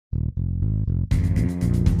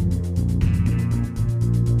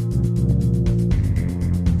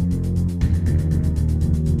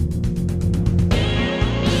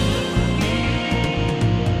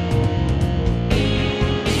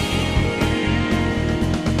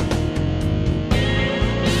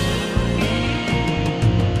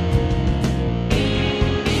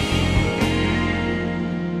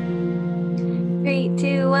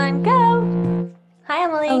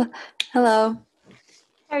Hello.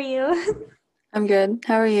 How are you? I'm good.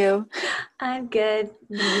 How are you? I'm good.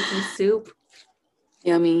 Made some soup.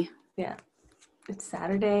 Yummy. Yeah, it's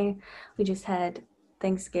Saturday. We just had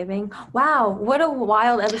Thanksgiving. Wow, what a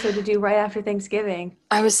wild episode to do right after Thanksgiving.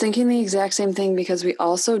 I was thinking the exact same thing because we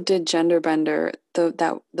also did Gender Bender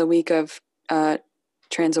the week of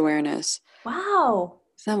trans awareness. Wow,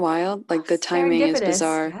 Isn't that wild? Like the timing is serendipitous.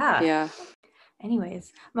 bizarre. Yeah. Yeah.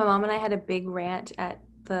 Anyways, my mom and I had a big rant at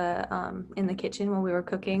the in the kitchen when we were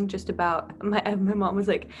cooking just about my mom was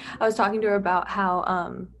like, I was talking to her about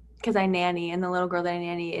how because I nanny, and the little girl that I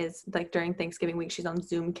nanny is like during Thanksgiving week she's on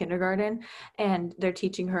Zoom kindergarten, and they're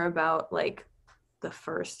teaching her about like the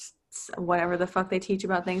first whatever the fuck they teach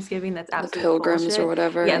about Thanksgiving that's The absolute pilgrims or bullshit.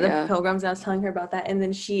 whatever. Yeah, the Yeah. pilgrims. I was telling her about that, and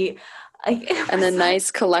then she like And the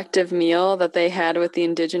nice collective meal that they had with the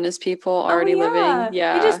indigenous people oh already living. yeah. They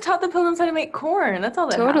Yeah. just taught the pilgrims how to make corn. That's all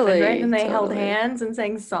that happened, right? And Totally. then they held Totally. hands and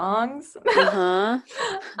sang songs. Uh-huh.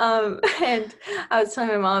 And I was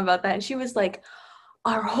telling my mom about that, and she was like,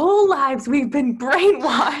 our whole lives we've been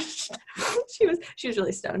brainwashed. She was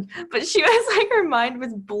really stoned, but she was like, her mind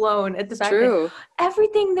was blown at the It's fact that true.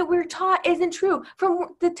 everything that we're taught isn't true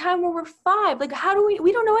from the time when we're 5. Like, how do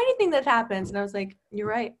we don't know anything that happens. And I was like, you're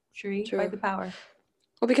right, Cherie, fight True. the power.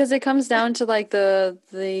 Well, because it comes down to like the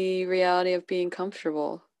reality of being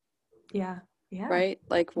comfortable, Yeah. right?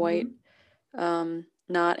 Like white Mhm.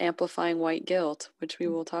 not amplifying white guilt, which we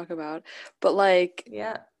will talk about. But like,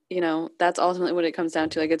 Yeah. that's ultimately what it comes down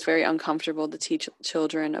to. Like, it's very uncomfortable to teach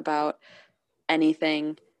children about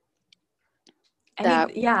anything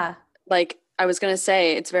that, Yeah. like, I was going to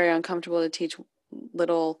say, it's very uncomfortable to teach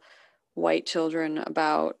little white children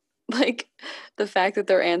about like the fact that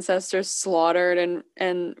their ancestors slaughtered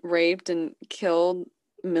and raped and killed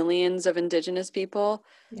millions of indigenous people.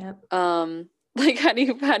 Yep. Like how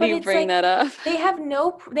do But you it's bring like that up? they have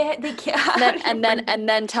they can't. And How then do you and then bring that? and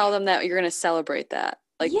then tell them that you're going to celebrate that.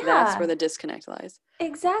 Like that's where Yeah. the disconnect lies.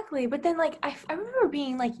 Exactly. But then, like, I remember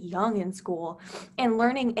being, like, young in school and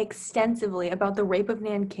learning extensively about the rape of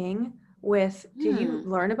Nanking did you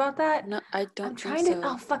learn about that? No, I I'm don't think trying to,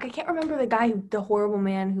 oh, so. fuck, I can't remember the horrible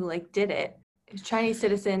man who, like, did it. It was Chinese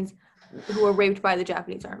citizens who were raped by the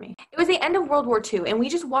Japanese army. It was the end of World War II, and we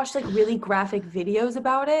just watched, like, really graphic videos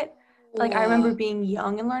about it. Like, I remember being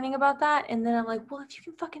young and learning about that, and then I'm like, well, if you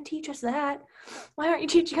can fucking teach us that, why aren't you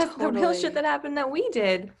teaching us the real shit Totally. that happened that we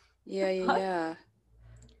did? Yeah, yeah, Fuck. yeah.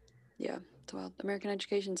 Yeah. Well, the American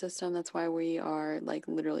education system, that's why we are like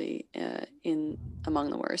literally in among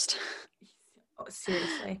the worst. Oh,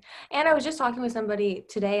 seriously. And I was just talking with somebody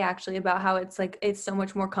today actually about how it's like it's so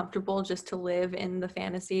much more comfortable just to live in the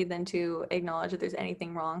fantasy than to acknowledge that there's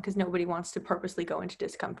anything wrong because nobody wants to purposely go into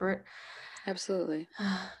discomfort. Absolutely.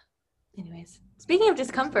 Anyways, speaking of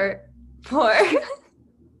discomfort, for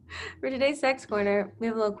for today's sex corner, we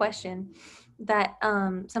have a little question that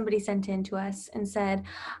somebody sent in to us and said,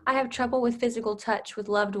 I have trouble with physical touch with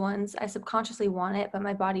loved ones. I subconsciously want it, but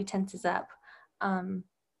my body tenses up. Um,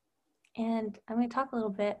 And I'm going to talk a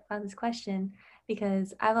little bit about this question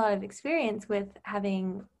because I have a lot of experience with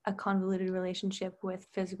having a convoluted relationship with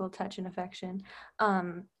physical touch and affection. So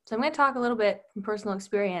I'm going to talk a little bit from personal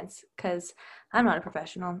experience because I'm not a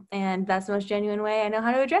professional, and that's the most genuine way I know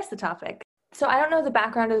how to address the topic. So I don't know the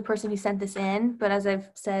background of the person who sent this in, but as I've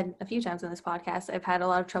said a few times on this podcast, I've had a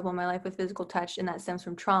lot of trouble in my life with physical touch, and that stems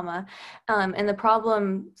from trauma. And the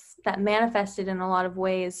problems that manifested in a lot of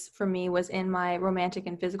ways for me was in my romantic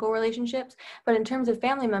and physical relationships. But in terms of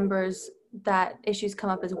family members, that issues come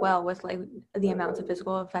up as well with like the amounts of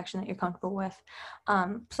physical affection that you're comfortable with.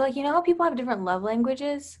 So like, how people have different love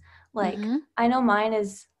languages. Like Mm-hmm. I know mine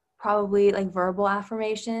is probably like verbal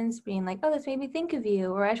affirmations, being like, oh, this made me think of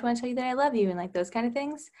you, or I just want to tell you that I love you, and like those kind of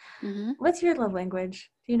things. Mm-hmm. What's your love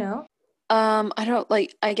language? Do you know? I don't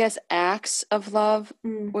like, I guess acts of love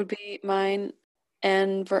Mm, would be mine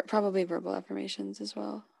and probably verbal affirmations as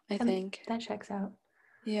well, I think. that checks out.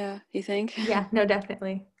 Yeah, you think? Yeah, no,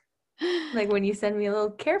 definitely. Like when you send me a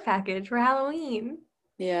little care package for Halloween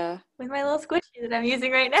Yeah. with my little squishy that I'm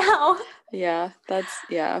using right now. Yeah,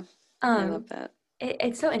 yeah. I love Um, that.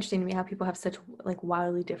 it's so interesting to me how people have such like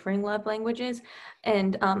wildly differing love languages,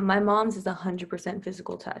 and my mom's is 100%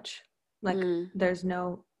 physical touch. Like Mm. there's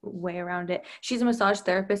no way around it. She's a massage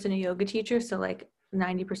therapist and a yoga teacher, so like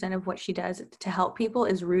 90% of what she does to help people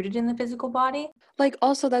is rooted in the physical body. Like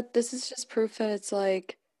also that this is just proof that it's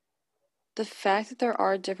like the fact that there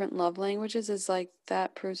are different love languages is like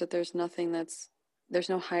that proves that there's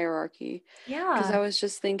no hierarchy. Because I Yeah. was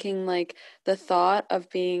just thinking like the thought of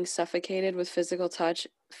being suffocated with physical touch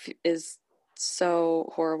is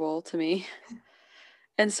so horrible to me.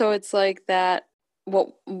 And so it's like that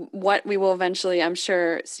what we will eventually, I'm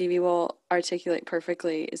sure Stevie will articulate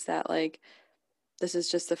perfectly, is that like this is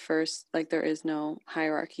just the first, like there is no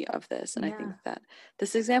hierarchy of this. And I think that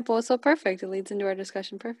this example is so perfect. It leads into our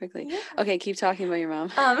discussion perfectly. Yeah. Okay, keep talking about your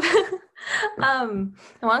mom. I'm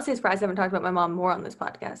honestly surprised I haven't talked about my mom more on this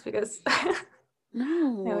podcast because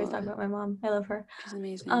No. I always talk about my mom. I love her. She's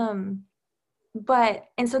amazing.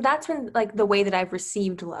 And so that's been like the way that I've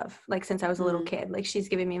received love, like since I was a little kid. Like she's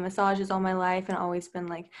given me massages all my life and always been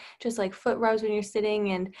like just like foot rubs when you're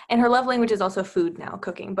sitting, and her love language is also food now,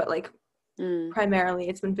 cooking, but like primarily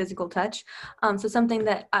it's been physical touch. So something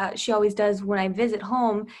that she always does when I visit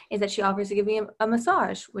home is that she offers to give me a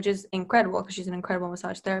massage, which is incredible because she's an incredible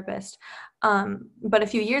massage therapist. But a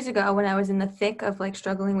few years ago, when I was in the thick of like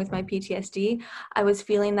struggling with my PTSD, I was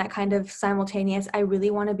feeling that kind of simultaneous, I really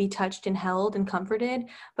want to be touched and held and comforted,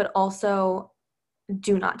 but also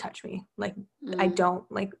do not touch me. Like I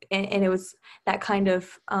don't like, and it was that kind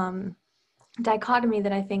of dichotomy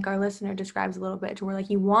that I think our listener describes a little bit, to where like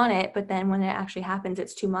you want it, but then when it actually happens,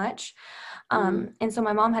 it's too much. And so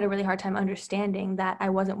my mom had a really hard time understanding that I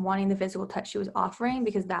wasn't wanting the physical touch she was offering,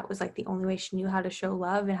 because that was like the only way she knew how to show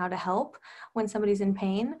love and how to help when somebody's in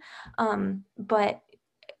pain. But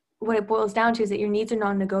what it boils down to is that your needs are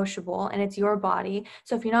non-negotiable and it's your body.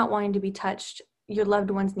 So if you're not wanting to be touched, your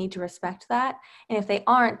loved ones need to respect that. And if they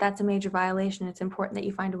aren't, that's a major violation. It's important that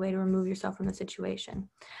you find a way to remove yourself from the situation.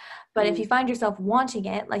 But if you find yourself wanting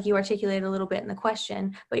it, like you articulated a little bit in the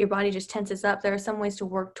question, but your body just tenses up, there are some ways to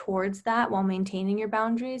work towards that while maintaining your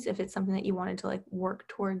boundaries, if it's something that you wanted to like work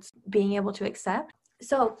towards being able to accept.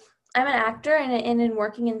 So I'm an actor, and in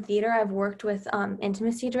working in theater, I've worked with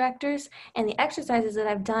intimacy directors, and the exercises that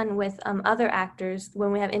I've done with other actors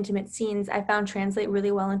when we have intimate scenes, I found translate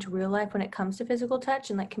really well into real life when it comes to physical touch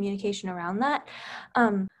and like communication around that.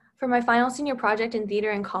 For my final senior project in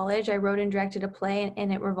theater in college, I wrote and directed a play,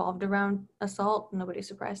 and it revolved around assault. Nobody's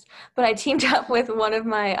surprised. But I teamed up with one of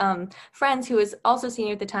my friends who was also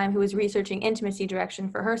senior at the time, who was researching intimacy direction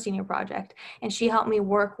for her senior project. And she helped me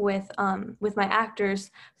work with my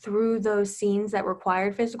actors through those scenes that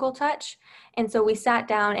required physical touch. And so we sat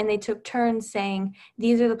down and they took turns saying,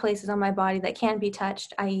 these are the places on my body that can be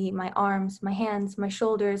touched, i.e. my arms, my hands, my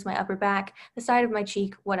shoulders, my upper back, the side of my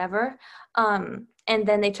cheek, whatever. And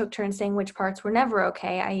then they took turns saying which parts were never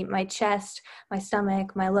okay, i.e. my chest, my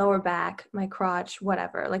stomach, my lower back, my crotch,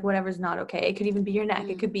 whatever, like whatever's not okay. It could even be your neck.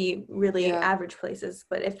 It could be really average places,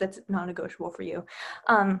 but if that's non-negotiable for you.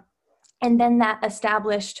 And then that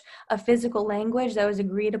established a physical language that was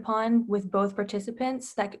agreed upon with both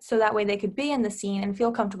participants, so that way they could be in the scene and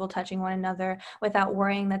feel comfortable touching one another without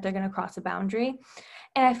worrying that they're going to cross a boundary.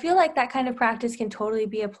 And I feel like that kind of practice can totally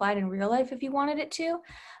be applied in real life if you wanted it to.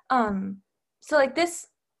 So like this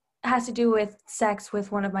has to do with sex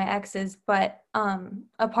with one of my exes, but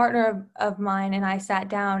a partner of mine and I sat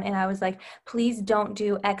down and I was like, please don't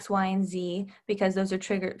do X, Y, and Z, because those are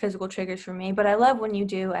physical triggers for me. But I love when you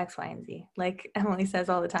do X, Y, and Z, like Emily says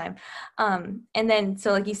all the time. And then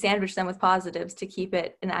so like you sandwich them with positives to keep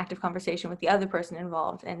it an active conversation with the other person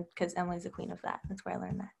involved. And because Emily's the queen of that, that's where I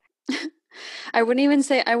learned that. I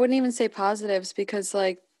wouldn't even say positives, because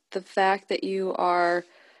like the fact that you are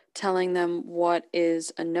telling them what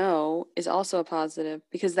is a no is also a positive,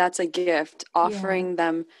 because that's a gift. Offering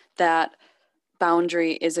them that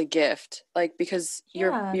boundary is a gift, like because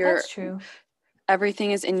you're that's true.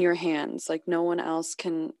 Everything is in your hands. Like no one else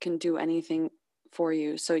can do anything for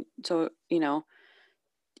you. So you know,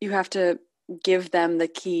 you have to give them the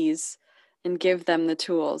keys and give them the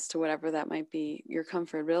tools to whatever that might be, your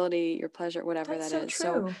comfortability, your pleasure, whatever That's that so is.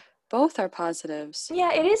 true. So both are positives.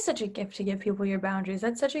 Yeah, it is such a gift to give people your boundaries.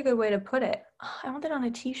 That's such a good way to put it. Oh, I want that on a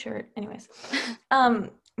t-shirt. Anyways,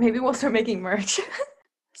 maybe we'll start making merch.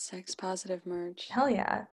 Sex positive merch. Hell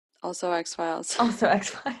yeah. Also X-Files. Also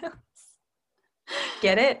X-Files.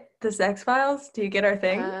 Get it? The Sex Files? Do you get our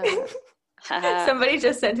thing? Somebody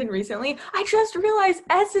just sent in recently, I just realized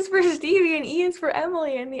S is for Stevie and E is for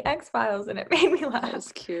Emily in the X-Files, and it made me laugh. That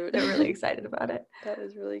was cute. They're really excited about it. That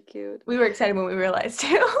was really cute. We were excited when we realized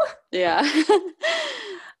too. Yeah.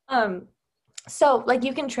 So like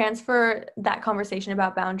you can transfer that conversation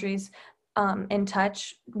about boundaries in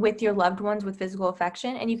touch with your loved ones with physical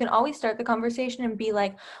affection, and you can always start the conversation and be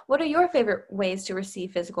like, what are your favorite ways to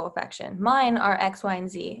receive physical affection? Mine are X, Y, and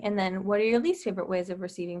Z. And then what are your least favorite ways of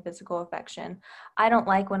receiving physical affection? I don't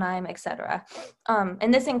like when I'm, etc.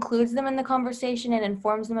 And this includes them in the conversation and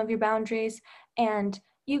informs them of your boundaries. And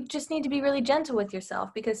you just need to be really gentle with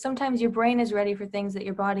yourself, because sometimes your brain is ready for things that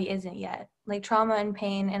your body isn't yet. Like trauma and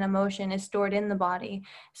pain and emotion is stored in the body.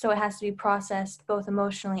 So it has to be processed both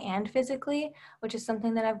emotionally and physically, which is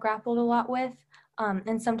something that I've grappled a lot with.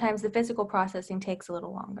 And sometimes the physical processing takes a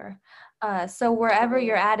little longer. So wherever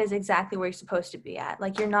you're at is exactly where you're supposed to be at.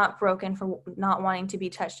 Like, you're not broken for not wanting to be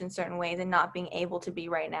touched in certain ways and not being able to be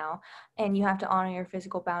right now. And you have to honor your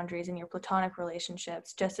physical boundaries in your platonic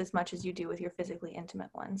relationships just as much as you do with your physically intimate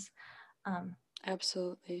ones.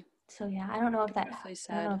 Absolutely. So yeah, I don't know if that helps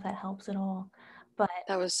at all, but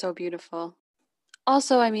that was so beautiful.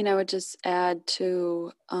 Also, I mean, I would just add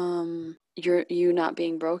to you not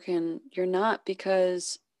being broken. You're not,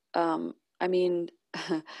 because I mean,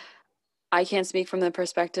 I can't speak from the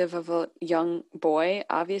perspective of a young boy,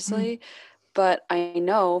 obviously, but I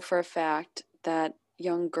know for a fact that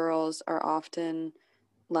young girls are often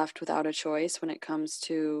left without a choice when it comes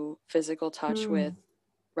to physical touch with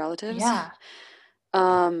relatives. Yeah.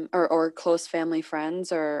 Or close family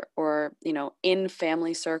friends, or in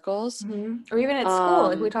family circles, or even at school,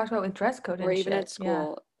 like we talked about with dress code or and even shit. at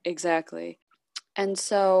school. Exactly. And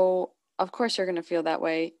so of course you're going to feel that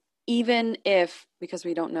way, even if, because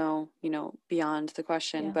we don't know, beyond the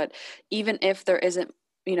question, but even if there isn't,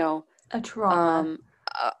 a trauma,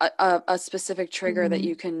 a specific trigger that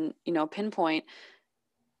you can, pinpoint,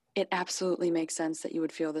 it absolutely makes sense that you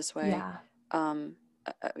would feel this way.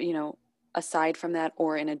 Aside from that,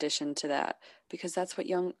 or in addition to that, because that's what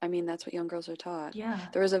young girls are taught.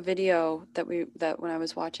 There was a video that when I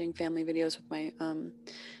was watching family videos with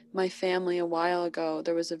my family a while ago,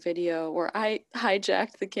 there was a video where I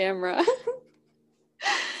hijacked the camera.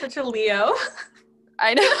 Such a Leo.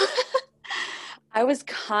 I know. I was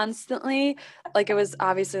constantly, like, it was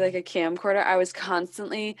obviously like a camcorder. I was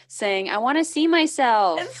constantly saying, I want to see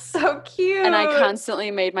myself. It's so cute. And I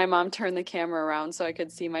constantly made my mom turn the camera around so I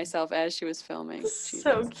could see myself as she was filming.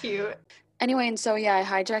 So cute. Anyway, and so yeah, I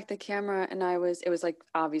hijacked the camera, and it was like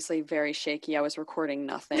obviously very shaky. I was recording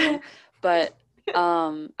nothing. But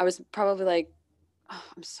I was probably like,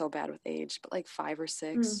 I'm so bad with age, but like 5 or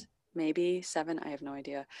 6, maybe 7, I have no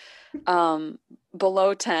idea.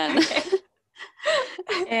 Below 10.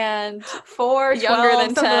 And 4, younger 12,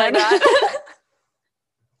 than something 10. like that.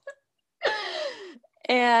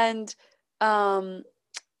 And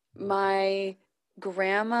my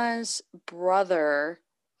grandma's brother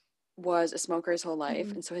was a smoker his whole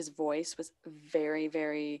life, and so his voice was very,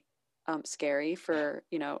 very scary for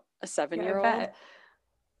a 7-year-old.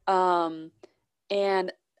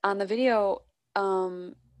 And on the video,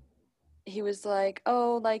 he was like,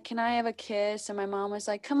 oh, like, can I have a kiss? And my mom was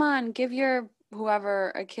like, come on, give your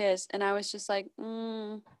whoever a kiss. And I was just like,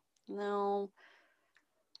 no.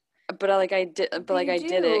 But I did it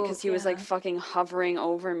because he was like fucking hovering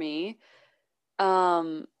over me.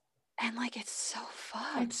 And like, it's so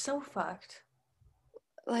fucked. It's so fucked.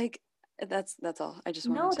 Like, that's all. I just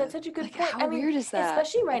wanted No, to, that's such a good like, point. how weird is that?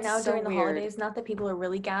 Especially right now so during the weird. holidays, not that people are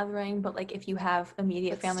really gathering, but like if you have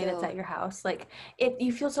immediate family that's at your house, like if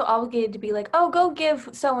you feel so obligated to be like, oh, go give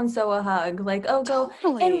so and so a hug, like, oh, go.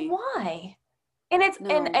 And why? And it's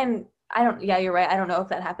and I don't, yeah, you're right. I don't know if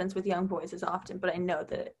that happens with young boys as often, but I know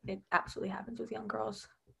that it absolutely happens with young girls.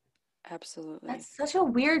 Absolutely. That's such a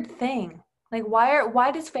weird thing. Like,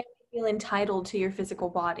 why does family feel entitled to your physical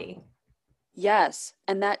body? Yes,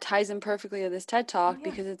 and that ties in perfectly to this TED Talk,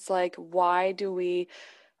 because it's like, why do we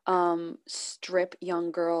strip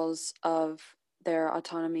young girls of their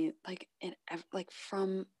autonomy, like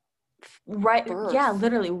from birth? Yeah,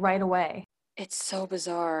 literally right away. It's so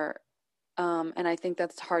bizarre. And I think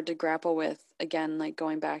that's hard to grapple with, again, like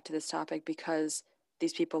going back to this topic, because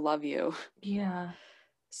these people love you. Yeah.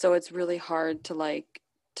 So it's really hard to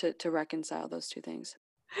to reconcile those two things.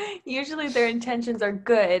 Usually their intentions are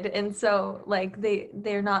good, and so like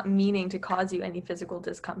they're not meaning to cause you any physical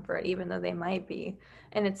discomfort, even though they might be.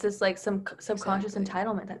 And it's just like some subconscious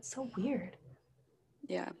entitlement that's so weird.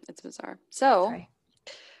 Yeah, it's bizarre. So sorry.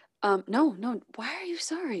 No, why are you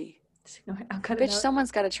sorry? I'll cut Bitch, it out.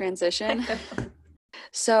 someone's got to transition.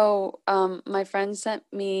 So my friend sent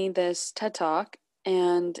me this TED Talk,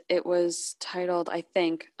 and it was titled, I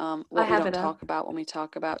think, What We Don't Talk About When We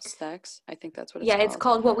Talk About Sex. I think that's what it's called. Yeah, it's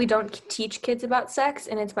called What We Don't Teach Kids About Sex,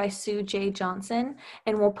 and it's by Sue J. Johnson.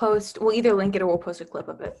 And we'll either link it or we'll post a clip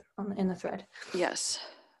of it in the thread. Yes.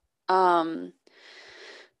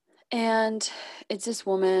 And it's this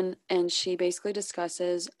woman, and she basically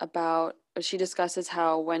discusses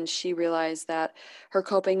how when she realized that her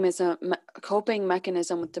coping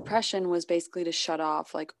mechanism with depression was basically to shut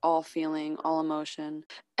off like all feeling, all emotion.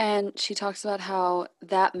 And she talks about how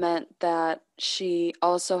that meant that she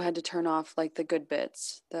also had to turn off like the good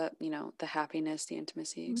bits, the happiness, the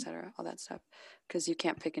intimacy, etc., all that stuff, because you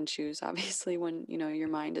can't pick and choose, obviously, when your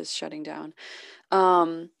mind is shutting down.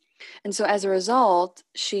 And so as a result,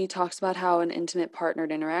 she talks about how in intimate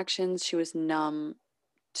partnered interactions, she was numb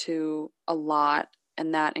to a lot.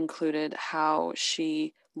 And that included how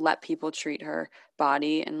she let people treat her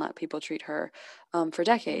body and let people treat her for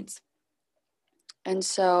decades. And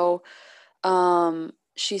so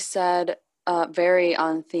she said, very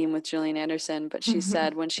on theme with Gillian Anderson, but she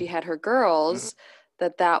said when she had her girls,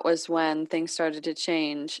 that was when things started to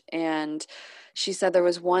change. And she said there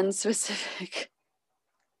was one specific,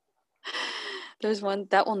 there's one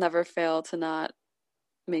that will never fail to not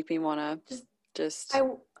make me want to just I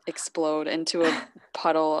explode into a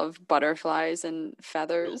puddle of butterflies and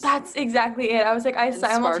feathers That's exactly it. I was like, I and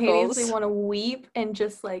simultaneously sparkles. want to weep and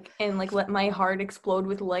just like and like let my heart explode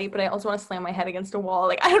with light, but I also want to slam my head against a wall.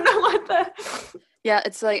 Like I don't know what the Yeah,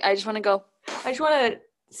 it's like I just want to go I just want to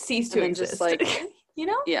cease and to then just exist. like, You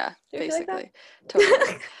know? yeah, Do you feel like basically,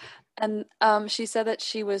 totally. that? And she said that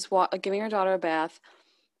she was giving her daughter a bath,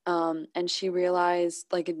 and she realized,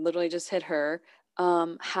 like it literally just hit her,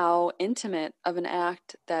 how intimate of an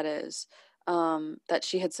act that is, that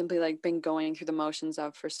she had simply like been going through the motions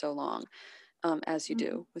of for so long, as you Mhm.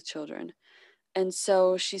 do with children. And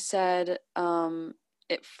so she said,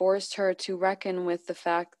 it forced her to reckon with the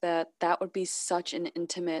fact that that would be such an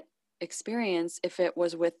intimate experience if it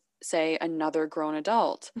was with, say, another grown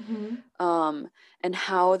adult, Mhm. um, and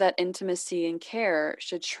how that intimacy and care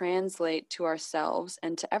should translate to ourselves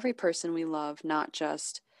and to every person we love, not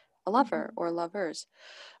just a lover Mhm. or lovers.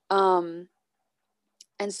 Um,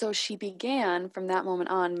 and so she began from that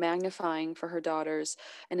moment on magnifying for her daughters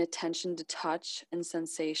an attention to touch and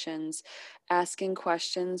sensations, asking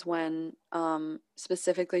questions when,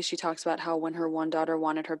 specifically, she talks about how when her one daughter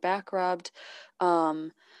wanted her back rubbed,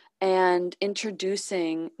 um, and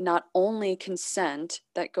introducing not only consent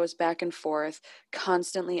that goes back and forth,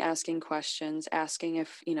 constantly asking questions, asking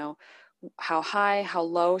if, how high, how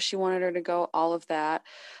low she wanted her to go, all of that,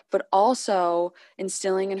 but also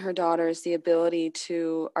instilling in her daughters the ability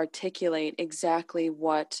to articulate exactly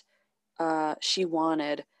what she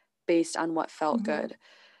wanted based on what felt Mhm. good.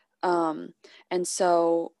 Um, and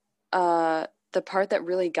so the part that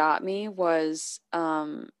really got me was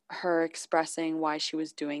her expressing why she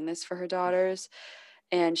was doing this for her daughters.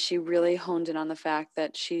 And she really honed in on the fact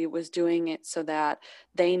that she was doing it so that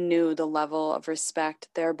they knew the level of respect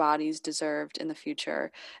their bodies deserved in the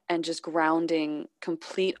future, and just grounding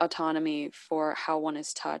complete autonomy for how one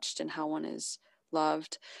is touched and how one is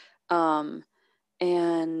loved.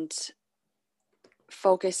 And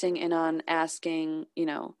focusing in on asking,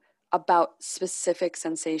 about specific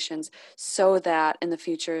sensations so that in the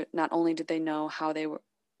future, not only did they know how they were,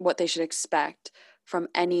 what they should expect from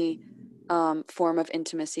any form of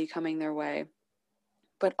intimacy coming their way,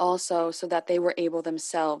 but also so that they were able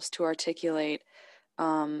themselves to articulate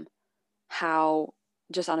um, how,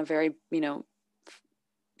 just on a very,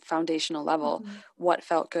 foundational level, Mhm. what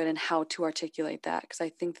felt good and how to articulate that. Because I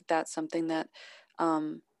think that that's something that,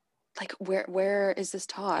 um, like, where is this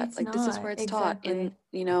taught? It's Like, this is not where it's taught in,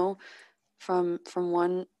 exactly. from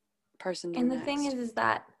one person to the And the thing next. is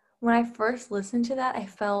that when I first listened to that, I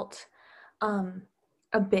felt um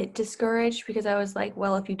a bit discouraged because I was like,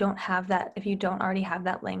 well, if you don't have that, if you don't already have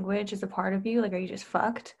that language as a part of you, like, are you just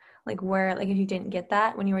fucked? Like, where, like, if you didn't get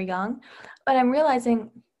that when you were young. But I'm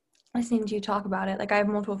realizing, listening to you talk about it, like, I have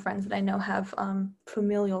multiple friends that I know have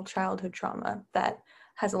familial childhood trauma that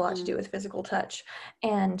has a lot to Mm, do with physical touch.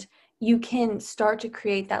 And you can start to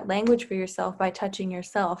create that language for yourself by touching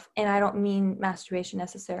yourself. And I don't mean masturbation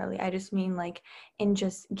necessarily. I just mean like in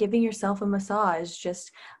just giving yourself a massage,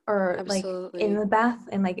 just or like in absolutely. the bath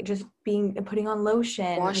and like just being putting on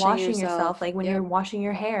lotion, Washing washing yourself, yourself. like when you're Yep, washing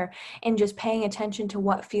your hair, and just paying attention to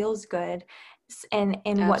what feels good and what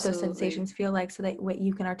those absolutely. sensations feel like so that what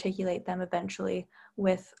you can articulate them eventually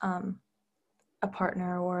with a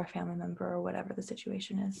partner or a family member or whatever the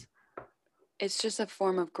situation is. It's just a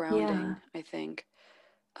form of Yeah. grounding, I think,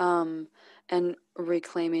 um, and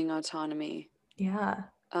reclaiming autonomy. Yeah.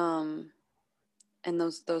 Um, and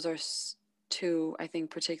those are two, I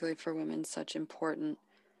think, particularly for women, such important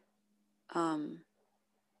um,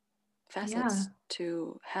 Yeah. facets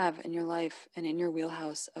to have in your life and in your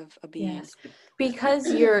wheelhouse of a being. Yes.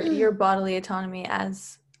 Because your bodily autonomy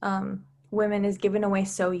as women is given away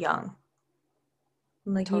so young.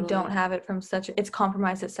 Like you don't Totally. have it from such it's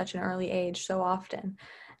compromised at such an early age so often.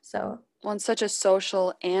 So On such a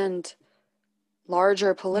social and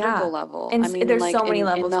larger political yeah. level. I And mean, there's like so many in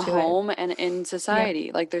levels the to it. home and in Yep.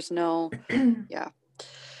 society. Like there's no, yeah.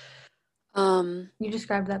 You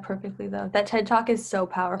described that perfectly though. That TED Talk is so Oh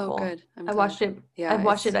powerful. good. I'm I glad. watched it Yeah, I've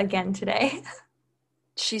watched it it's again today.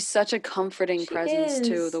 She's such a comforting She presence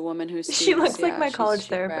too, is. the woman who She speaks. looks like Yeah, my college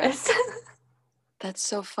she's rad. therapist. That's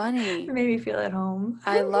so funny. Made me feel at home.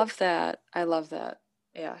 I love that. I love that.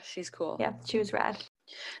 Yeah, she's cool. Yeah, she was rad.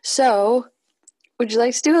 So, would you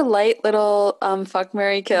like to do a light little fuck,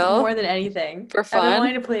 marry, kill More than anything. for I've been fun?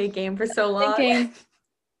 wanting to play a game for so long.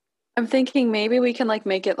 I'm thinking maybe we can like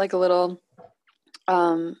make it like a little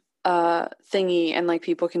thingy, and like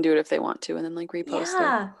people can do it if they want to, and then like repost it.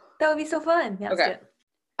 Yeah, that would be so fun. Yeah, let's do Okay.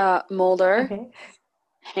 it. Mulder, Okay.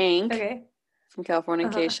 Hank Okay. from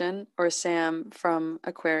Californication, or Sam from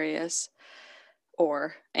Aquarius,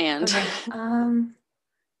 and Okay.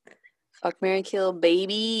 fuck, marry, kill, I'd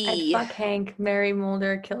baby. fuck Hank, marry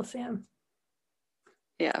Mulder, kill Sam.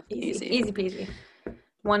 Yeah, Easy easy. peasy.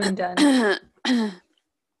 One and done.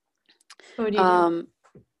 What would you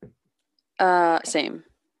do? Same.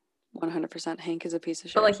 100%. Hank is a piece of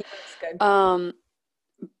shit. But like he looks good.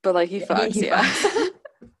 But like he fucks, he yeah. fucks.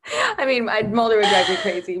 I mean, Mulder would drive me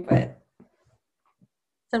crazy, but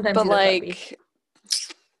sometimes but he's a like, puppy.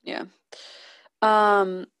 Yeah.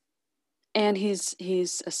 And he's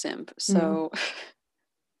a simp. So,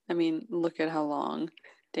 I mean, look at how long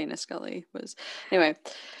Dana Scully was. Anyway,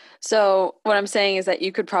 so what I'm saying is that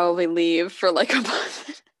you could probably leave for like a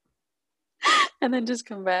month and then just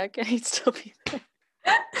come back and he'd still be there.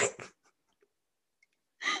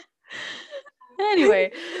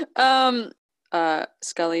 Anyway,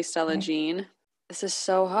 Scully, Stella, Jean. This is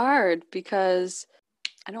so hard because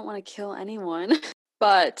I don't want to kill anyone.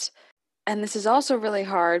 And this is also really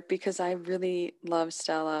hard because I really love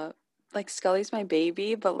Stella. Like, Scully's my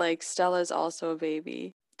baby, but like Stella's also a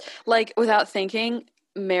baby. Like, without thinking,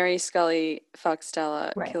 marry Scully, fuck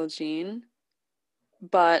Stella, kill Jean.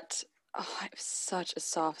 But I have such a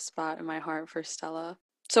soft spot in my heart for Stella.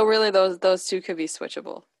 So really, those two could be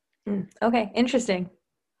switchable. Okay, interesting.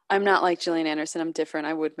 I'm not like Gillian Anderson. I'm different.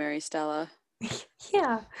 I would marry Stella.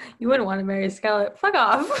 Yeah, you wouldn't want to marry Scarlett. Fuck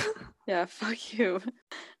off. Yeah, fuck you.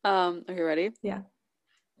 Okay, ready? Yeah.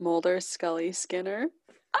 Mulder, Scully, Skinner.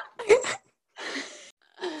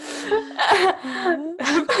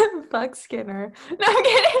 Fuck Skinner. No, I'm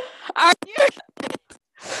kidding. Are you?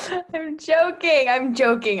 I'm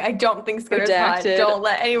joking. I don't think Skinner's hot. Don't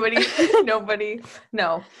let anybody, nobody.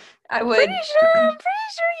 No, I would. Pretty sure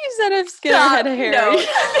you said if Skinner had hair. No,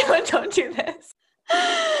 don't do this.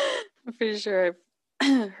 I'm pretty sure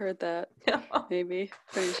I heard that. No. Maybe.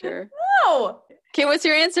 Pretty sure. No. Okay, what's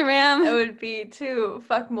your answer, ma'am? It would be to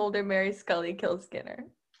fuck Mulder, marry Scully, kill Skinner.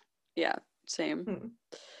 Yeah, same.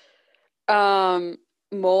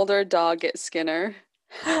 Mulder, dog, get Skinner.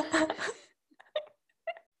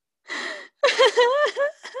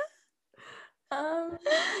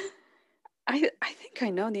 I think I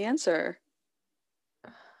know the answer.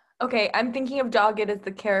 Okay, I'm thinking of Doggett as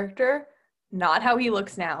the character, not how he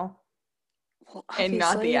looks now. Well, and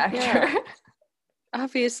not the actor. Yeah.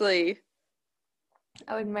 Obviously.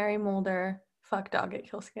 I would marry Mulder, fuck Doggett,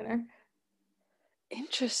 kill Skinner.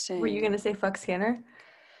 Interesting. Were you going to say fuck Skinner?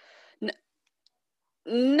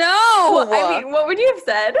 No! Well, I mean, what would you have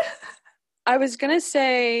said? I was going to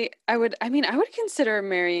say, I would consider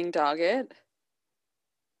marrying Doggett.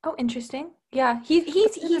 Oh, interesting. Yeah, he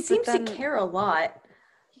seems to care a lot.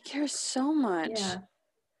 He cares so much. Yeah.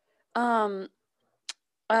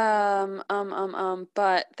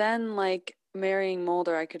 But then like marrying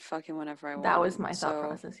Mulder, I could fuck him whenever I want. That was my thought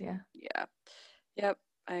process, yeah. Yeah. Yep,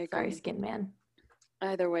 I agree. Sorry, Skin Man.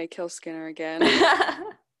 Either way, kill Skinner again.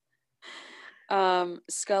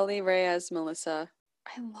 Scully, Reyes, Melissa.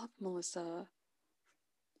 I love Melissa.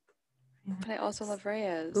 Yeah, but I also love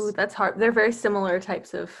Reyes. Ooh, that's hard. They're very similar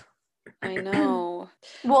types of. I know.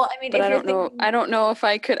 Well, I mean, but I don't know. I don't know if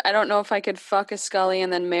I could fuck a Scully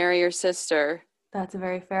and then marry your sister. That's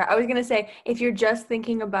very fair. I was gonna say, if you're just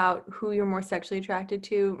thinking about who you're more sexually attracted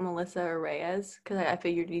to, Melissa or Reyes, because I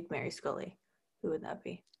figured you'd marry Scully. Who would that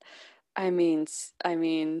be? I mean,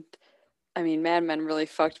 Mad Men really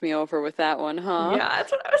fucked me over with that one, huh? Yeah,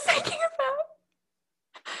 that's what I was thinking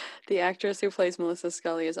about. The actress who plays Melissa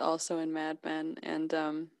Scully is also in Mad Men, and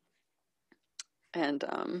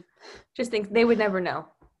just think they would never know.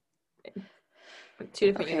 Two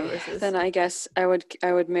different universes. Then I guess I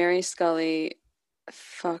would marry Scully,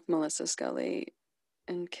 fuck Melissa Scully,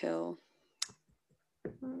 and kill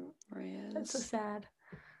Reyes. That's so sad.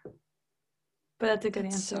 But that's a good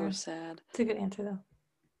answer. So sad. It's a good answer though.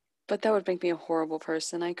 But that would make me a horrible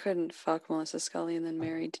person. I couldn't fuck Melissa Scully and then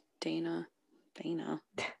marry Dana. Well,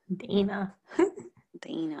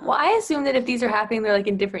 I assume that if these are happening, they're like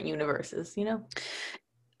in different universes, you know?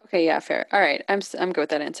 Okay, yeah, fair. All right, I'm good with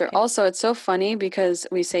that answer. Okay. Also, it's so funny because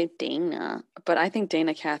we say Dana, but I think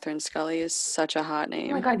Dana Catherine Scully is such a hot Oh my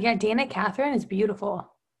name. God, yeah, Dana Catherine is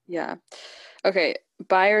beautiful. Yeah. Okay,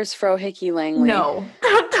 Byers Frohickey Langley. No,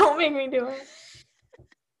 don't make me do it.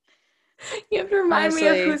 You have to remind me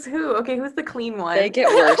of Honestly, who's who. Okay, who's the clean they one? get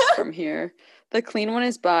worse from here. The clean one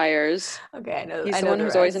is Byers. Okay, He's I the know one the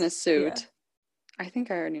who's always in a rest. Yeah. suit. I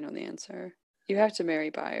think I already know the answer. You have to marry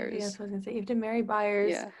Okay, that's Byers. what I was gonna say. You have to marry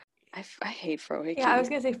Byers. Yeah. I hate Yeah, I was Frohickey.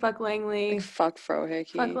 gonna say fuck Like, Langley. fuck Fuck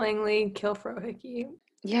Frohickey. Langley, kill Frohickey.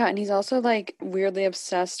 Yeah, and he's also like weirdly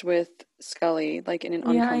obsessed with Scully, like in an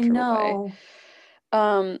Yeah, I uncomfortable way. know.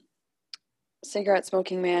 Um, Cigarette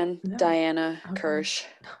smoking man, No. Diana Okay. Kirsch.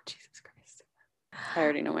 Oh, Jesus Christ. I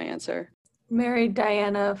already know my answer. Marry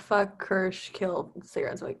Diana, fuck Kirsch, kill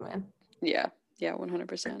cigarette smoking man. Yeah, yeah,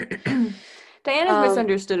 100%. Diana's Um,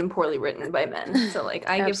 misunderstood and poorly written by men. So like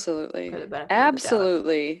I give her absolutely, the benefit of the doubt.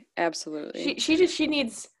 absolutely, absolutely, She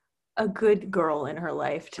needs a good girl in her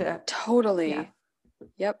life to yeah. totally.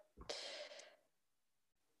 Yep.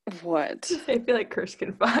 What? I feel like Kirsch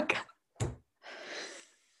can fuck.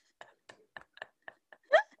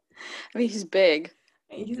 I mean, he's big.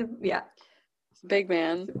 He's a yeah. He's a big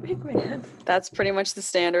man. He's a big man. That's pretty much the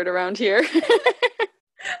standard around here.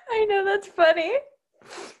 I know, that's funny.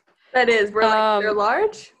 That is. We're like, they're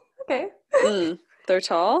large? Okay. They're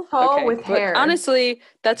tall? Tall Okay. with But hair. honestly,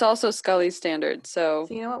 that's also Scully's standard. So,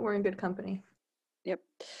 So you know what? We're in good company. yep.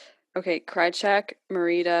 Okay, Krychek,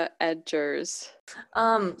 Marita, Edgers.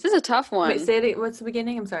 Um, This is a tough one. wait, say it. What's the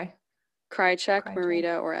beginning? I'm sorry. Krychek, Krychek.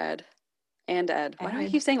 Marita, or Ed? And Ed. Why do I Ed.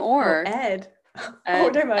 keep saying Oh, or? Ed. Ed.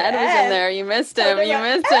 We're talking about Ed was in there. You missed him. We're talking You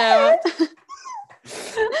about missed Ed. him.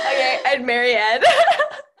 Okay, I'd marry Ed.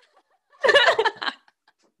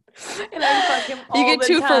 And I'd fuck him all You get the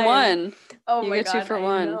two for time. one. Oh You my get two God, for I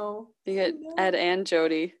one. know. You get Ed and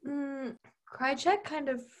Jody. Krychek kind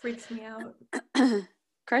of freaks me out.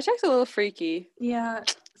 Krychek's a little freaky. Yeah.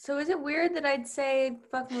 So is it weird that I'd say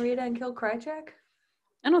fuck Marita and kill Krychek?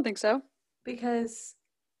 I don't think so. Because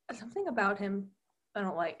something about him I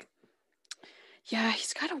don't like. Yeah,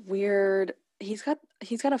 he's got a weird. He's got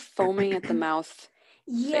a foaming at the mouth.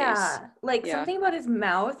 Yeah, face. like Yeah. something about his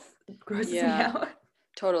mouth grosses me out.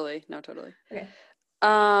 Totally. No, totally. Okay.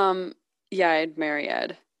 Yeah, I'd marry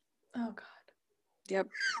Ed. Oh God. Yep.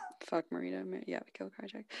 Fuck Marita. Yeah, kill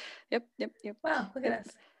Krychek. Yep. Wow, look at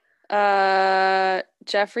us.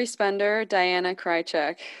 Jeffrey Spender, Diana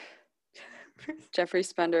Krychek. Jeffrey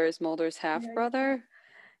Spender is Mulder's half brother.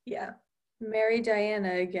 Yeah. Marry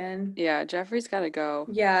Diana again. Yeah, Jeffrey's gotta go.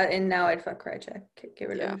 Yeah, and now I'd fuck Krychek. Get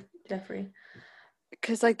rid of Jeffrey.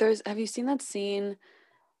 Because like have you seen that scene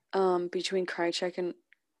between Krychek and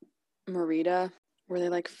Marita where they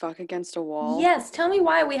like fuck against a wall? Yes, tell me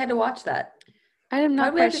why we had to watch that. I'm not Why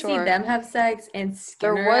do we quite have to see them have sex and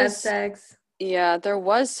Skinner have sex? Yeah, there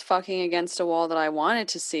was fucking against a wall that I wanted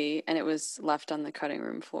to see, and it was left on the cutting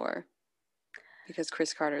room floor because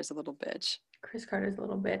Chris Carter is a little bitch. Chris Carter's a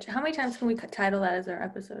little bitch. How many times can we title that as our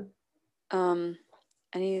episode?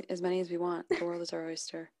 As many as we want. The world is our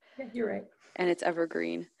oyster. Yeah, you're right. And it's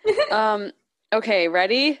evergreen. Okay,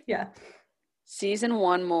 ready? Yeah. Season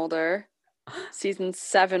 1 Mulder, Season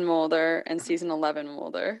 7 Mulder, and Season 11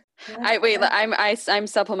 Mulder. I'm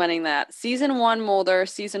supplementing that. Season 1 Mulder,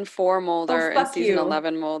 Season 4 Mulder, and Season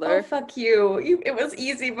 11 Mulder. Oh, fuck you. It was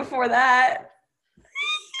easy before that.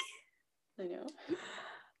 I know.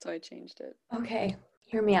 So I changed it. Okay,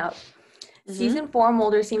 hear me out. Season 4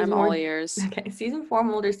 Mulder seems more... all ears. Okay, Season 4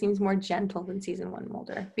 Mulder seems more gentle than Season 1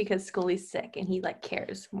 Mulder because Scully's sick and he like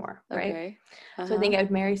cares more, right? Okay. So I think I would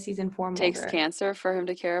marry Season 4 Mulder. Takes cancer for him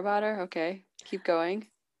to care about her? Okay, keep going.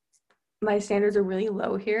 My standards are really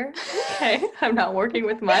low here. Okay, I'm not working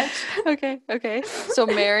with much. Okay. So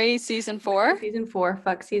marry Season 4? Season 4,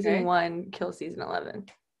 fuck Season 1, kill Season 11.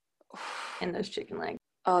 And those chicken legs.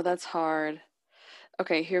 Oh, that's hard.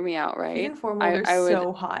 Okay, hear me out, right? Season 4 Mulder's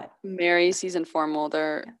so hot. Marry Season 4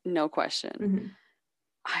 Mulder, no question. Mm-hmm.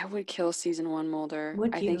 I would kill Season 1 Mulder.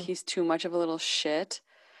 Would you? I think he's too much of a little shit.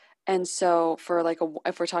 And so for like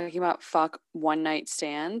if we're talking about fuck one night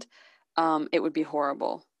stand, it would be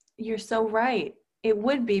horrible. You're so right. It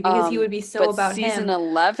would be because he would be so about Season him.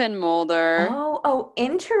 11 Mulder. Oh,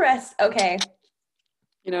 interest. Okay.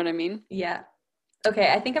 You know what I mean? Yeah.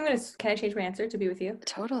 Okay, I think can I change my answer to be with you?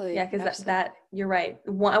 Totally. Yeah, because that you're right.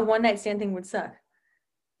 A one night stand thing would suck.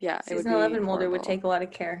 Yeah, Season 11 Mulder would take a lot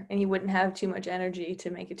of care, and he wouldn't have too much energy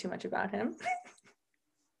to make it too much about him.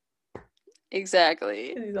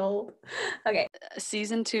 Exactly. He's old. Okay.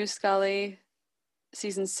 Season 2 Scully,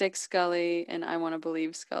 Season 6 Scully, and I Want to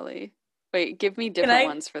Believe Scully. Wait, give me Can different I?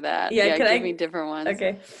 ones for that. Yeah, Yeah, can give me I? different ones.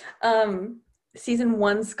 Okay. Season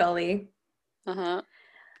 1 Scully. Uh-huh.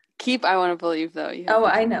 Keep I Want to Believe, though. You have Oh,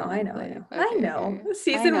 to I keep know, I I Want to know, I Believe. know. I Okay, know. okay. I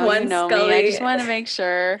Season know you 1 know me. I Scully. just want to make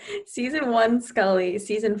sure. Season 1 Scully.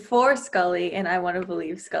 Season 4 Scully, and I Want to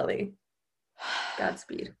Believe Scully.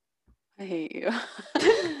 Godspeed. I hate you.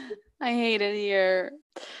 I hate it here.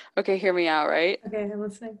 Okay, hear me out, right? Okay, I'm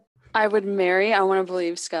listening. I would marry I Want to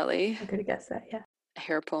Believe Scully. I could have guessed that, yeah.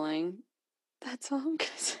 Hair pulling. That's all I'm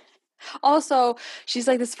gonna say. Also, she's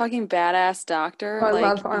like this fucking badass doctor. Oh, I Like,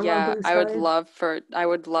 love I Want to yeah, Believe Scully. I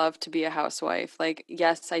would love to be a housewife. Like,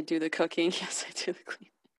 yes, I do the cooking. Yes, I do the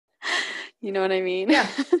cleaning. You know what I mean? Yeah.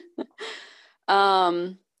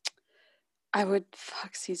 um, I would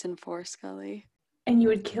fuck season 4 Scully. And you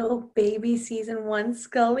would kill baby season 1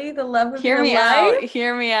 Scully, the love of Hear your me out. life?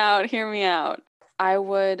 Hear me out. Hear me out. I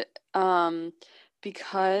would,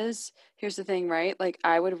 because here's the thing, right? Like,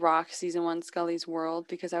 I would rock season 1 Scully's world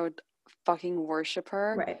because I would fucking worship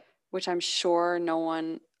her, Right. which I'm sure no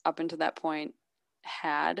one up until that point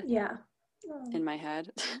had Yeah. in my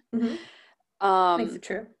head. Makes it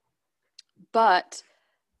true. But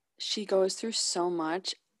she goes through so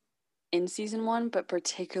much in season 1, but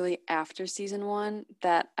particularly after season 1,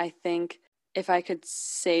 that I think if I could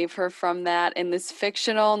save her from that in this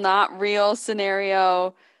fictional, not real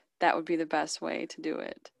scenario, that would be the best way to do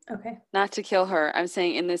it. Okay. Not to kill her. I'm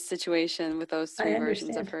saying in this situation with those 3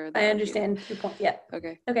 versions of her. I understand your point. Yeah.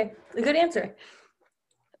 Okay. Okay. A good answer.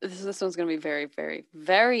 This one's going to be very, very,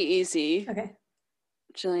 very easy. Okay.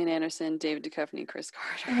 Gillian Anderson, David Duchovny, Chris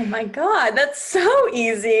Carter. Oh my God, that's so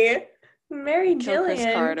easy. Marry Kill Chris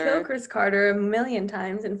Jillian, Carter. kill Chris Carter a million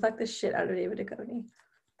times, and fuck the shit out of David Duchovny.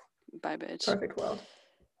 Bye, bitch. Perfect world.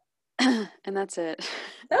 And that's it.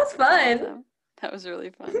 That was fun. That was really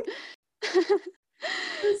fun. It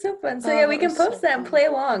was so fun. So yeah, we can post that and play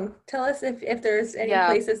along. Tell us if there's any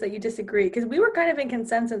places that you disagree, because we were kind of in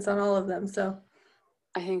consensus on all of them. So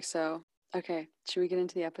I think so. Okay, should we get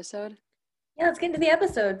into the episode? Yeah, let's get into the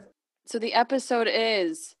episode. So the episode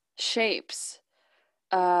is Shapes,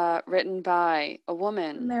 written by a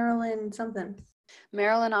woman. Marilyn something.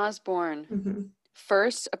 Marilyn Osborne. Mm-hmm.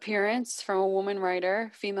 First appearance from a woman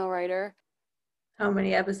writer, female writer. How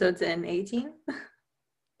many episodes in? 18?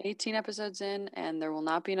 18 episodes in, and there will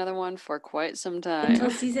not be another one for quite some time.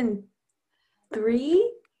 Until season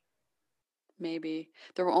 3? Maybe.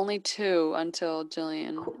 There were only 2 until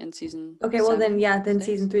Jillian in season Okay, well 7, then 6?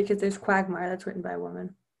 season 3, because there's Quagmire that's written by a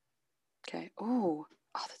woman. Okay. Oh,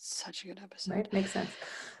 that's such a good episode. Right, makes sense.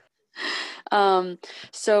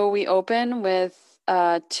 So we open with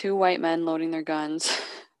 2 white men loading their guns.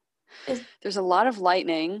 There's a lot of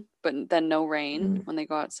lightning, but then no rain when they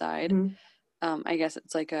go outside. I guess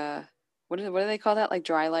it's like a what do they call that? Like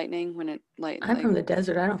dry lightning when it I'm from the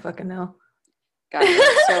desert. I don't fucking know. Gotcha.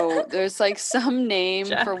 So there's like some name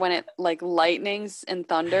for when it like lightnings and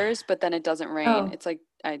thunders, but then it doesn't rain. Oh. It's like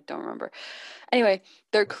I don't remember. Anyway,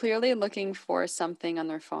 they're clearly looking for something on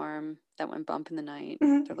their farm that went bump in the night.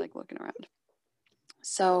 They're like looking around.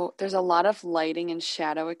 So there's a lot of lighting and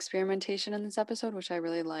shadow experimentation in this episode, which I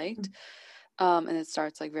really liked. And it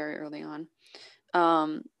starts like very early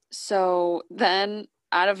on. So then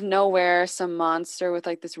out of nowhere, some monster with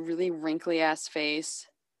like this really wrinkly ass face,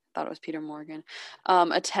 I thought it was Peter Morgan,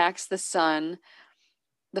 attacks the son.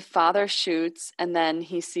 The father shoots, and then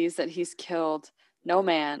he sees that he's killed no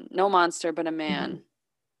monster, but a man.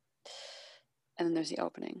 And then there's the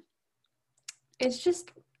opening. It's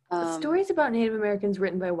just stories about Native Americans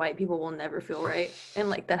written by white people will never feel right. And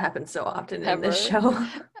like that happens so often in this show.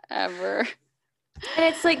 Ever.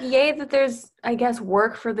 And it's like, yay that there's, I guess,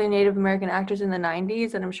 work for the Native American actors in the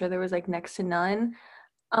 90s, and I'm sure there was like next to none.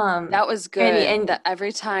 That was good. And that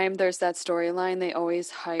every time there's that storyline, they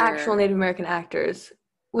always hire actual Native American actors,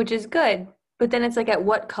 which is good. But then it's like, at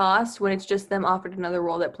what cost when it's just them offered another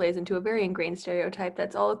role that plays into a very ingrained stereotype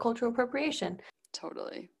that's all a cultural appropriation.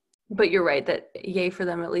 Totally. But you're right that yay for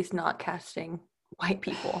them at least not casting white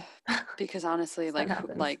people. Because honestly,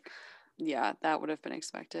 yeah, that would have been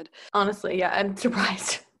expected. Honestly, yeah, I'm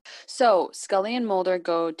surprised. So Scully and Mulder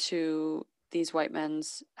go to these white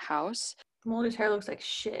men's house. Mulder's hair looks like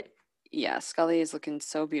shit. Yeah, Scully is looking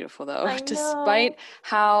so beautiful though. I know. Despite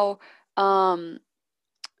how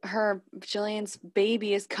her Jillian's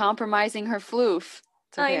baby is compromising her floof.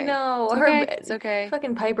 Okay. I know. It's okay.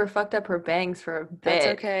 Fucking Piper fucked up her bangs for a bit. That's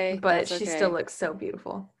okay. But she still looks so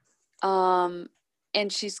beautiful. And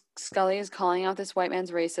Scully is calling out this white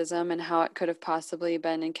man's racism and how it could have possibly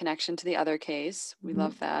been in connection to the other case. We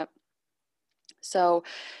love that. So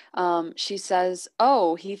she says,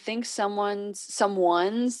 oh, he thinks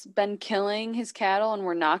someone's been killing his cattle, and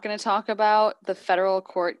we're not going to talk about the federal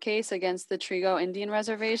court case against the Trigo Indian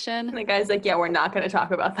Reservation. And the guy's like, yeah, we're not going to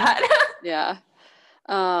talk about that. Yeah.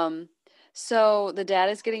 Um, so the dad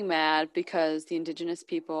is getting mad because the indigenous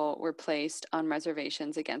people were placed on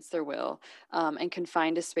reservations against their will, and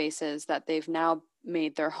confined to spaces that they've now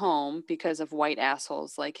made their home because of white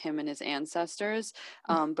assholes like him and his ancestors.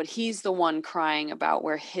 But he's the one crying about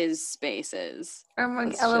where his space is. I'm like,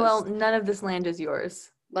 Let's LOL, just none of this land is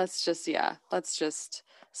yours. let's just yeah, let's just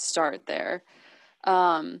start there.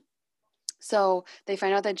 Um, so they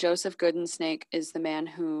find out that Joseph Goodensnake is the man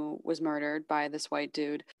who was murdered by this white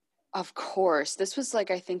dude. Of course, this was like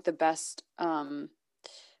I think the best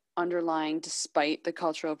underlying, despite the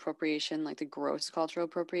cultural appropriation, like the gross cultural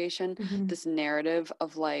appropriation, this narrative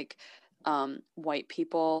of like white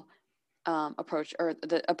people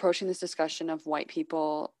approaching this discussion of white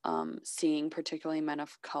people seeing particularly men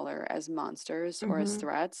of color as monsters or as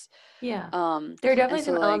threats. Yeah. Um, There are and definitely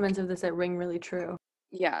so some like elements of this that ring really true.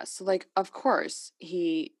 yeah, so like of course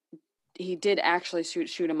he did actually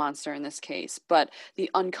shoot a monster in this case, but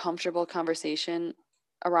the uncomfortable conversation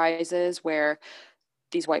arises where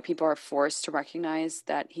these white people are forced to recognize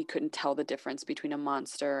that he couldn't tell the difference between a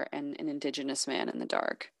monster and an indigenous man in the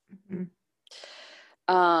dark.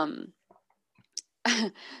 Um,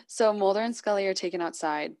 so Mulder and Scully are taken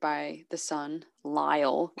outside by the son,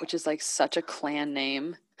 Lyle, which is like such a clan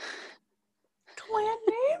name. Clan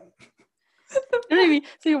name? You know what I mean?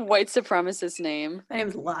 It's like a white supremacist name. My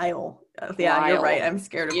name's Lyle. Yeah, Lyle. you're right. I'm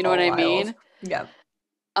scared of You know all what I Lyles. mean? Yeah.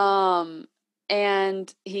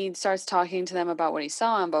 And he starts talking to them about what he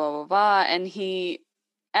saw and blah, blah, blah, blah. And he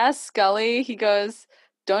asks Scully, he goes,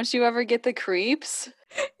 don't you ever get the creeps?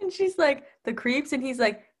 And she's like, the creeps? And he's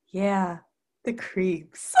like, yeah, the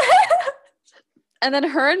creeps. And then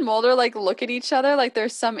her and Mulder like look at each other like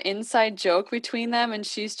there's some inside joke between them. And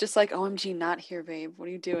she's just like, OMG, not here, babe. What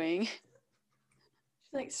are you doing?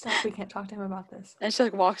 She's like, stop, we can't talk to him about this. And she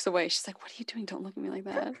like walks away. She's like, what are you doing? Don't look at me like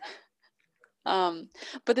that.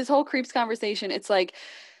 But this whole creeps conversation, it's like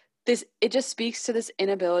this, it just speaks to this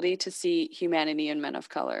inability to see humanity in men of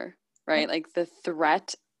color, right? Like the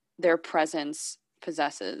threat their presence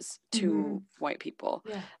possesses to white people.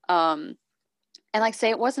 Yeah. And like say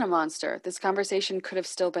it wasn't a monster, this conversation could have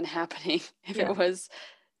still been happening if it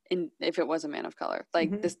was a man of color.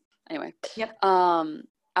 Like this anyway. Yep.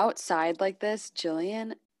 Outside like this,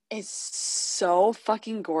 Jillian is so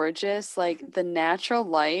fucking gorgeous. Like the natural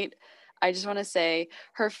light, I just want to say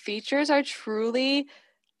her features are truly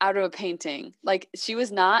out of a painting. Like she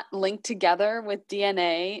was not linked together with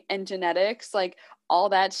DNA and genetics, like all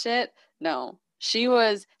that shit. No, she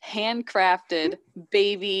was handcrafted,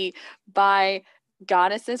 baby, by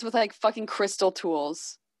goddesses with like fucking crystal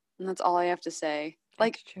tools. And that's all I have to say.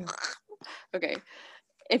 Like, okay,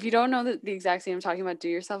 if you don't know the exact scene I'm talking about, do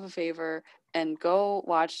yourself a favor and go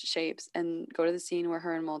watch Shapes and go to the scene where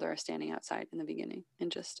her and Mulder are standing outside in the beginning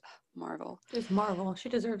and just marvel. Just marvel. She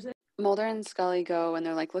deserves it. Mulder and Scully go and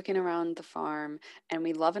they're like looking around the farm, and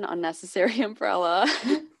we love an unnecessary umbrella.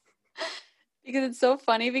 Because it's so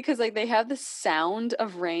funny because like they have the sound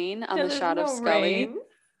of rain on the shot of Scully,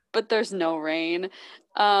 but there's no rain.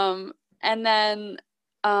 And then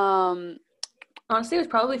honestly, it was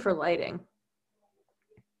probably for lighting.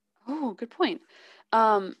 Oh, good point.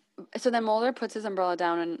 So then Mulder puts his umbrella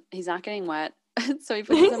down and he's not getting wet. So he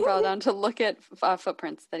puts his umbrella down to look at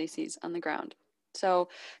footprints that he sees on the ground. So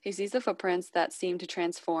he sees the footprints that seem to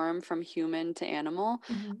transform from human to animal,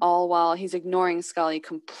 all while he's ignoring Scully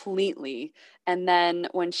completely. And then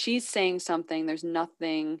when she's saying something, there's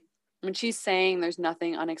nothing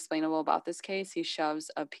unexplainable about this case, he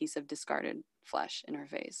shoves a piece of discarded flesh in her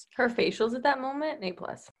face. Her facials at that moment, A+.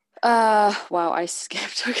 Wow, I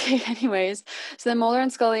skipped. Okay, anyways. So then Mulder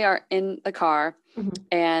and Scully are in the car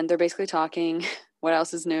and they're basically talking. What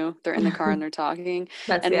else is new? They're in the car and they're talking.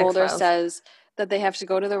 And Mulder says that they have to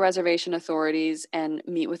go to the reservation authorities and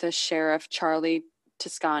meet with a sheriff, Charlie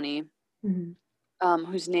Toscani,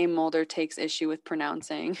 whose name Mulder takes issue with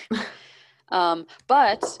pronouncing.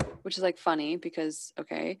 But which is like funny because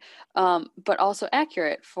but also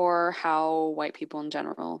accurate for how white people in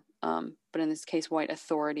general, but in this case white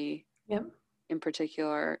authority in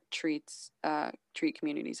particular treat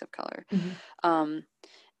communities of color.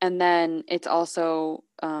 And then it's also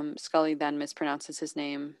Scully then mispronounces his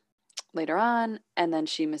name later on, and then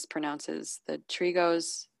she mispronounces the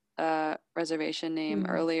Trigos reservation name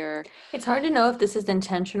earlier. It's hard to know if this is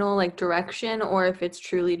intentional like direction or if it's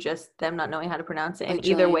truly just them not knowing how to pronounce it, and like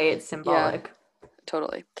either way it's symbolic. Yeah,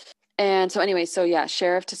 totally. And so anyway, so yeah,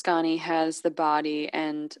 Sheriff Toscani has the body,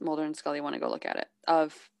 and Mulder and Scully want to go look at it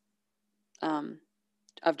of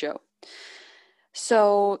Joe.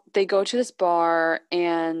 So they go to this bar,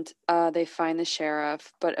 and they find the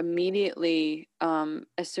sheriff, but immediately,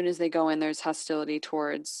 as soon as they go in, there's hostility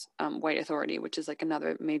towards white authority, which is like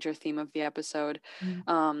another major theme of the episode.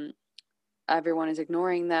 Mm. Everyone is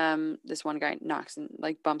ignoring them. This one guy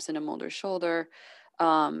bumps into Mulder's shoulder.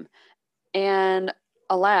 And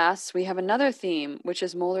alas, we have another theme, which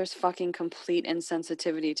is Mulder's fucking complete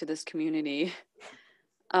insensitivity to this community.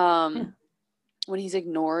 Yeah. When he's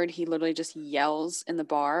ignored, he literally just yells in the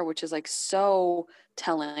bar, which is like so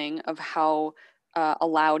telling of how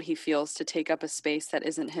allowed he feels to take up a space that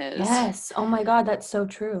isn't his. Yes. Oh my God, that's so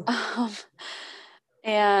true.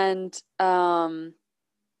 And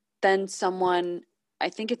then someone, I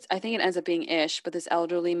think it ends up being Ish, but this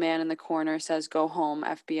elderly man in the corner says, "Go home,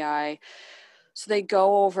 FBI." So they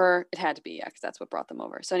go over. It had to be, yeah, because that's what brought them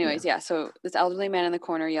over. So anyways, yeah. So this elderly man in the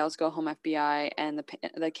corner yells, "Go home, FBI," and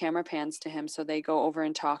the camera pans to him. So they go over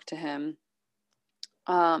and talk to him.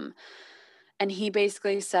 And he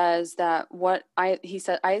basically says that he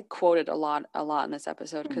said, I quoted a lot in this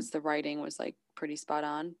episode because the writing was like pretty spot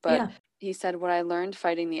on. But he said, "What I learned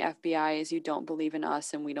fighting the FBI is you don't believe in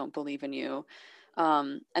us and we don't believe in you."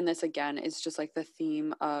 And this again is just like the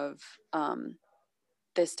theme of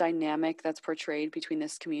this dynamic that's portrayed between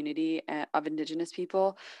this community of Indigenous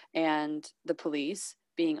people and the police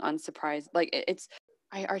being unsurprised. Like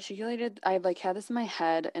I've like had this in my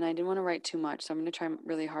head and I didn't want to write too much, so I'm going to try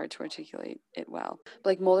really hard to articulate it well. But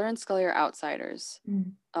like Mulder and Scully are outsiders.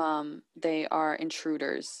 They are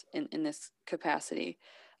intruders in this capacity.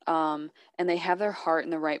 And they have their heart in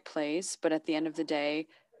the right place, but at the end of the day,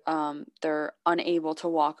 they're unable to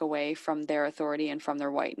walk away from their authority and from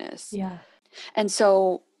their whiteness. Yeah. And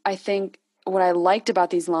so I think what I liked about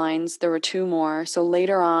these lines, there were two more. So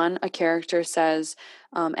later on, a character says,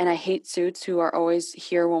 "And I hate suits who are always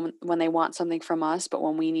here when they want something from us, but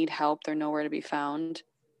when we need help, they're nowhere to be found."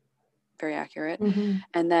 Very accurate. Mm-hmm.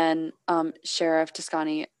 And then Sheriff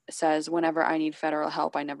Toscani says, "Whenever I need federal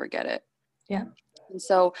help, I never get it." Yeah. And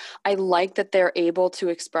so I like that they're able to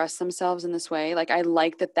express themselves in this way. Like I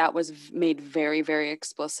like that was made very, very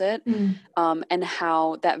explicit, and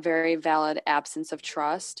how that very valid absence of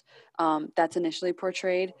trust that's initially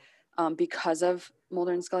portrayed because of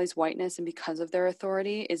Mulder and Scully's whiteness and because of their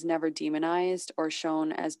authority is never demonized or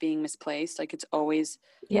shown as being misplaced. Like it's always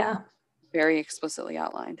very explicitly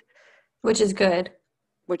outlined. Which is good.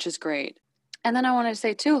 Which is great. And then I wanted to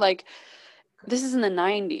say too, like, this is in the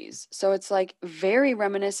 90s, so it's like very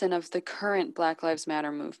reminiscent of the current Black Lives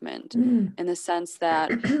Matter movement in the sense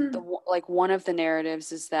that one of the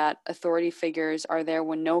narratives is that authority figures are there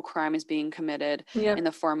when no crime is being committed in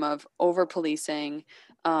the form of over policing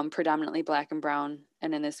predominantly Black and brown,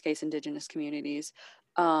 and in this case Indigenous communities,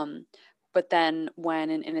 but then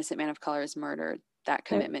when an innocent man of color is murdered, that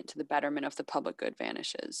commitment to the betterment of the public good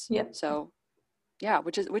vanishes. So yeah,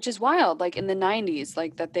 which is wild. Like in the 90s,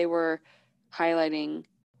 like that they were highlighting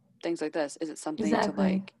things like this. Is it something to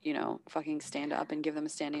like, fucking stand up and give them a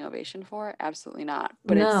standing ovation for? Absolutely not.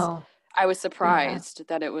 But I was surprised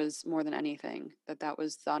that it was more than anything that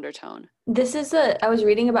was the undertone. I was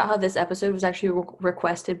reading about how this episode was actually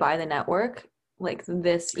requested by the network. Like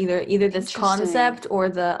this, either this concept or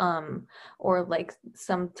the or like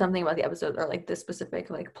something about the episode or like this specific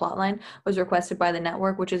like plot line was requested by the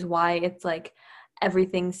network, which is why it's like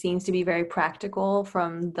everything seems to be very practical,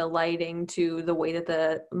 from the lighting to the way that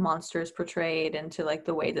the monster is portrayed and to like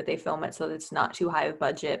the way that they film it, so that it's not too high of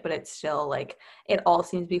budget, but it's still like it all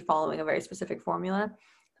seems to be following a very specific formula.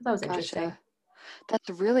 So that was interesting. That's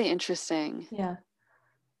really interesting. Yeah.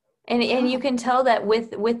 And you can tell that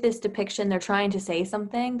with this depiction, they're trying to say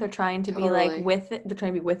something. They're trying to be like with it. They're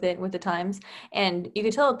trying to be with it, with the times. And you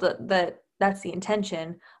can tell that that's the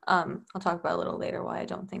intention. I'll talk about a little later why I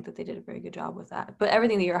don't think that they did a very good job with that. But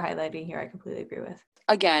everything that you're highlighting here, I completely agree with.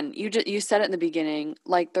 Again, you said it in the beginning.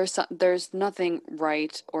 Like there's nothing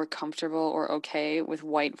right or comfortable or okay with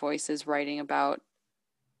white voices writing about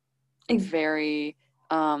very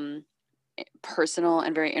personal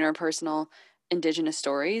and very interpersonal Indigenous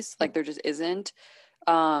stories. Like there just isn't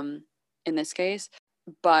in this case.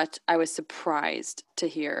 But I was surprised to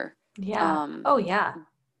hear these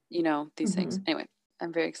things. Anyway,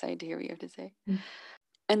 I'm very excited to hear what you have to say.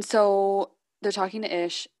 And so they're talking to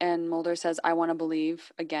Ish, and Mulder says, "I want to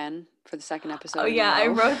believe," again for the second episode. Oh yeah, I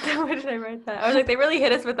wrote that. Where did I write that? I was like, they really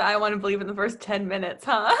hit us with the "I want to believe" in the first 10 minutes,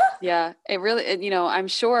 huh? Yeah, it really, I'm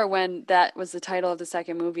sure when that was the title of the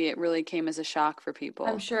second movie, it really came as a shock for people.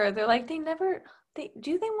 I'm sure they're like, do they want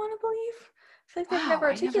to believe? feel like they've Wow, never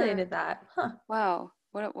I never. articulated that. Huh. Wow,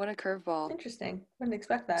 what a curveball. Interesting. Wouldn't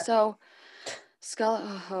expect that. So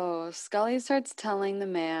Scully starts telling the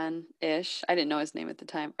man ish. I didn't know his name at the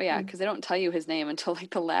time. Oh yeah, because they don't tell you his name until like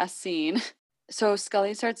the last scene. So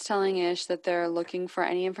Scully starts telling Ish that they're looking for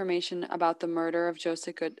any information about the murder of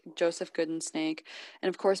Joseph Goodensnake, and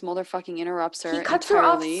of course Mulder fucking interrupts He her cuts her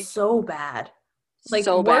off entirely. so bad. Like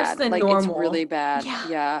So worse bad, than like it's really normal. bad.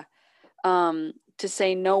 Yeah. Yeah. To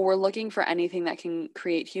say no, we're looking for anything that can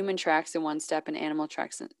create human tracks in one step and animal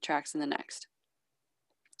tracks in the next.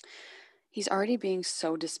 He's already being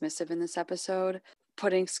so dismissive in this episode,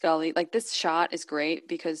 putting Scully, like this shot is great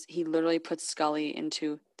because he literally puts Scully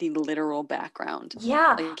into the literal background.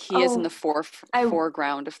 Yeah. Like he is in the Oh, I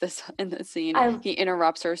foreground of this in the scene. I He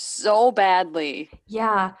interrupts her so badly.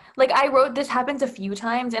 yeah. Like I wrote this happens a few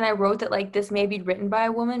times and I wrote that like this may be written by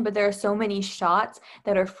a woman, but there are so many shots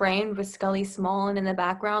that are framed with Scully small and in the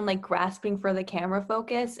background, like grasping for the camera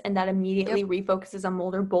focus, and that immediately Yep. refocuses on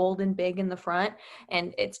Mulder bold and big in the front,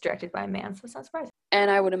 and it's directed by a man, so it's not surprising. And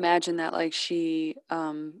I would imagine that like she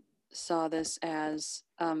saw this as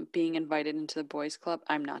being invited into the boys club.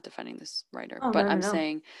 I'm not defending this writer, Oh but no, no, I'm no.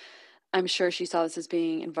 saying I'm sure she saw this as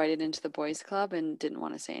being invited into the boys club and didn't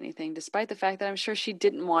want to say anything, despite the fact that I'm sure she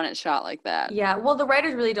didn't want it shot like that. Yeah, well, the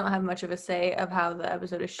writers really don't have much of a say of how the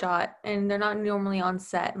episode is shot, and they're not normally on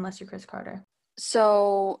set unless you're Chris Carter.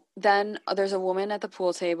 So then there's a woman at the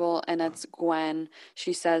pool table, and that's Gwen.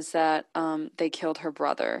 She says that they killed her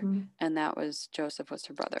brother, Mhm. and that was Joseph was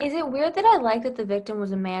her brother. Is it weird that I like that the victim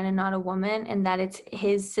was a man and not a woman, and that it's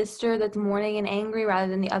his sister that's mourning and angry rather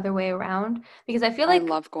than the other way around? Because I feel I like,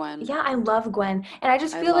 love Gwen. yeah, I love Gwen, and I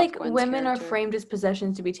just I feel love like Gwen's women are character. framed as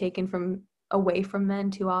possessions to be taken from away from men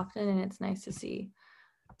too often, and it's nice to see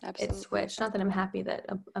it Absolutely. switch. Not that I'm happy that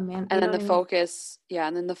a man, And you know then what the I mean? focus, yeah,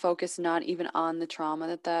 and then the focus not even on the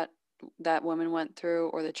trauma that woman went through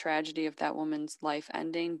or the tragedy of that woman's life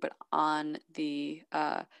ending, but on the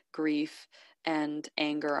grief and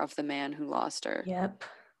anger of the man who lost her. Yep.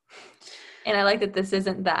 And I like that this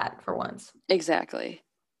isn't that for once. Exactly.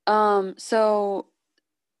 So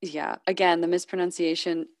yeah, again, the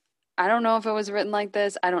mispronunciation. I don't know if it was written like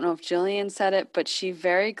this. I don't know if Jillian said it, but she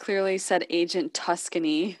very clearly said Agent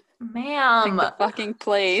Tuscany, like Ma'am, the fucking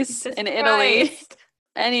place Jesus in Italy. Christ.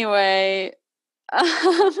 Anyway,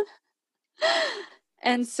 um,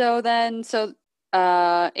 and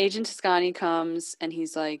Agent Tuscany comes and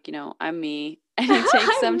he's like, I'm me. And he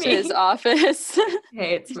takes them I'm to his me. office.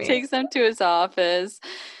 Hey, it's He me. takes them to his office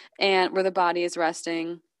and where the body is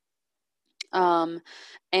resting. And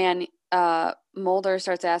Mulder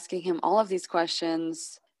starts asking him all of these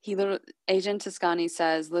questions. Agent Tuscany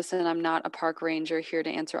says, "Listen, I'm not a park ranger here to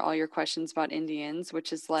answer all your questions about Indians,"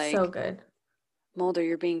 which is So like, good. Mulder,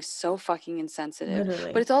 you're being so fucking insensitive. But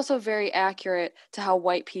Literally. it's also very accurate to how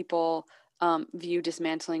white people view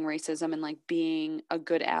dismantling racism and like being a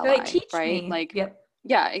good They're like, ally, teach right? me. Like, Yep.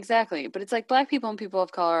 yeah, exactly. But it's like black people and people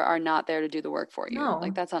of color are not there to do the work for you. Like, No,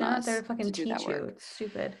 that's on they're not there us to fucking to do that teach you. work. It's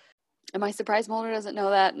stupid. Am I surprised Mulder doesn't know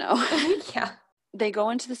that? No. Yeah. They go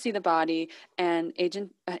into to see the body, and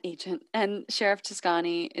agent and Sheriff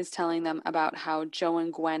Toscani is telling them about how Joe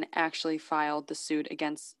and Gwen actually filed the suit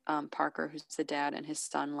against Parker, who's the dad, and his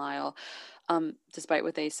son Lyle, despite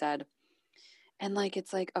what they said. And like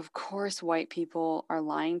it's like, of course, white people are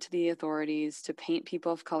lying to the authorities to paint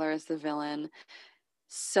people of color as the villain.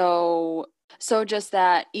 So just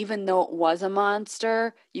that even though it was a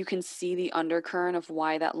monster, you can see the undercurrent of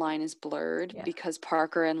why that line is blurred Yeah. because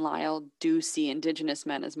Parker and Lyle do see indigenous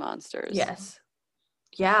men as monsters. Yes.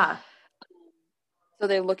 Yeah. So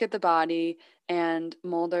they look at the body and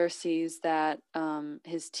Mulder sees that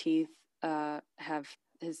his teeth have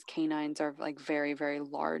his canines are like very, very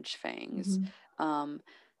large fangs. Um,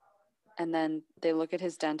 and then they look at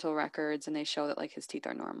his dental records and they show that like his teeth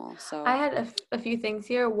are normal. I So had a few things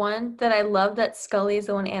here. One, that I love that Scully is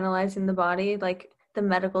the one analyzing the body, like the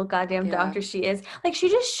medical goddamn yeah, doctor she is. Like she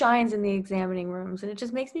just shines in the examining rooms, and it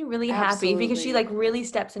just makes me really happy because she absolutely. like really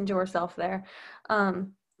steps into herself there.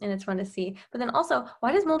 And it's fun to see. But then also,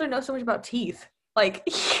 why does Mulder know so much about teeth? Like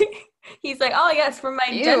he's like, oh yes, from my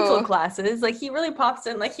dental Ew. classes. Like he really pops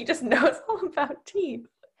in like he just knows all about teeth.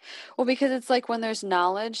 Well, because it's like when there's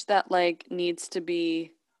knowledge that like needs to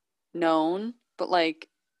be known, but like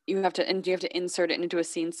you have to insert it into a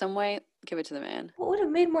scene some way, give it to the man. What would have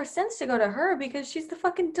made more sense to go to her because she's the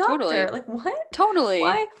fucking doctor? Totally. Like what? Totally.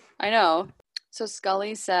 Why? I know. So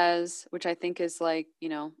Scully says, which I think is like,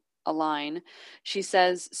 a line. She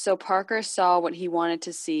says, "So Parker saw what he wanted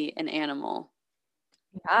to see, an animal."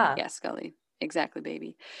 Yeah. Yeah, Scully. Exactly,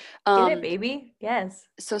 baby. Get it, baby? Yes.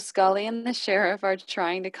 So Scully and the sheriff are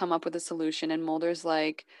trying to come up with a solution, and Mulder's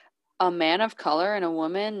like, a man of color and a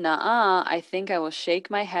woman? Nuh-uh. I think I will shake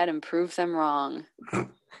my head and prove them wrong.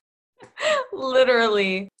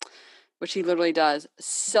 Literally. Which he literally does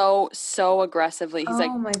so aggressively. He's Oh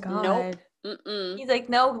like, my nope. God. Mm-mm. He's like,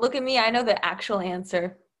 no, look at me. I know the actual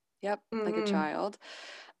answer. Yep, like a Mm-mm. child.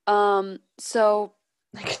 So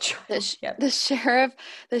Like a the child. sh- Yep. the sheriff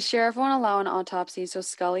the sheriff won't allow an autopsy, so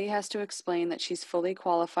Scully has to explain that she's fully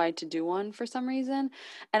qualified to do one for some reason.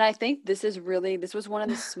 And I think this was one of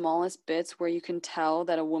the smallest bits where you can tell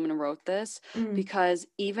that a woman wrote this, Mm. because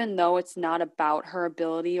even though it's not about her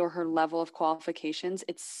ability or her level of qualifications,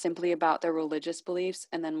 it's simply about their religious beliefs,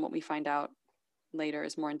 and then what we find out later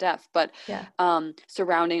is more in depth, but Yeah.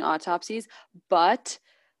 surrounding autopsies. But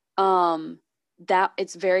um that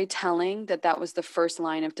it's very telling that that was the first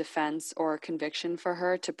line of defense or conviction for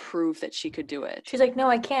her to prove that she could do it. She's like, no,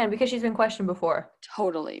 I can because she's been questioned before.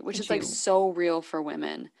 Totally, which And is like so real for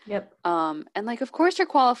women. Yep. And like, of course you're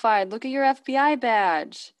qualified, look at your FBI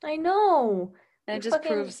badge. I know. And it You're just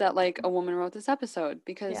fucking, proves that like a woman wrote this episode,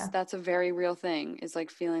 because yeah. that's a very real thing, is like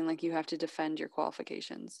feeling like you have to defend your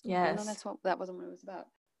qualifications, even though Yes. that wasn't what it was about.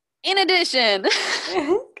 In addition,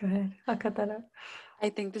 Go ahead. I'll cut that out. I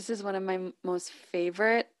think this is one of my most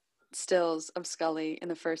favorite stills of Scully in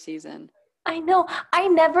the first season I know. I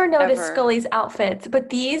never noticed ever. Scully's outfits, but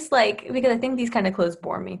these like because I think these kind of clothes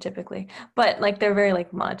bore me typically. But like they're very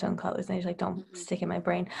like monotone colors and they just like don't Mhm. stick in my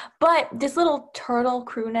brain. But this little turtle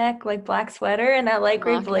crew neck, like black sweater and that light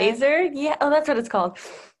gray Mock neck. blazer. Yeah, oh that's what it's called.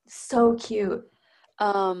 So cute.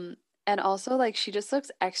 Um, and also like she just looks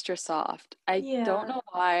extra soft. I don't Yeah. know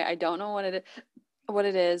why. I don't know what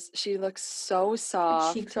it is. She looks so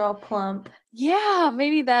Her cheeks soft. are all plump. Yeah,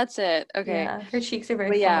 maybe that's it. Okay. Yeah. Her cheeks are very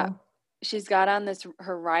But yeah, full. she's got on this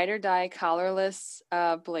her ride or die collarless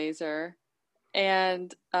blazer,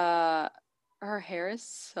 and her hair is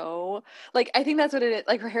so, like, I think that's what it is.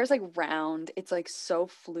 Like her hair is like round. It's like so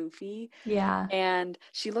floofy, Yeah. and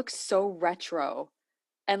she looks so retro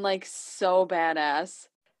and like so badass.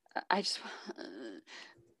 I just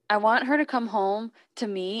I want her to come home to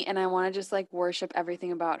me, and I want to just like worship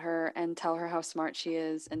everything about her and tell her how smart she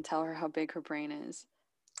is and tell her how big her brain is.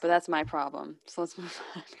 But that's my problem. So let's move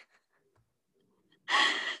on.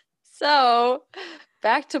 So,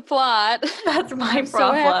 back to plot. That's my I'm so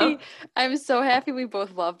problem. happy. I'm so happy we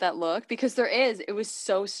both love that look, because it was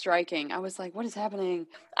so striking. I was like, what is happening?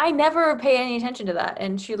 I never pay any attention to that.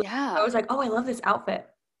 And I Yeah. was like, oh, I love this outfit.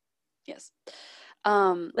 Yes.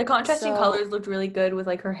 The contrasting So colors looked really good with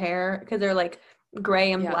like her hair because they're like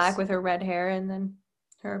gray and black yes. with her red hair and then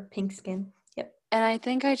her pink skin. Yep. And I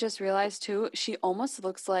think I just realized too, she almost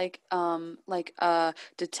looks like a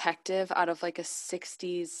detective out of like a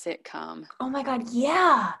 60s sitcom. Oh my God,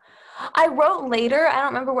 yeah. I wrote later, I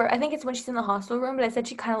don't remember where, I think it's when she's in the hospital room, but I said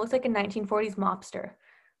she kind of looks like a 1940s mobster. Like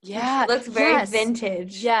she Yeah. looks very Yes.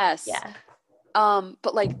 vintage. Yes. Yeah.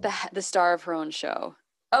 But like the star of her own show.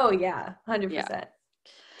 Oh yeah, Yeah. 100%.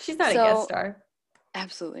 She's not a guest So star.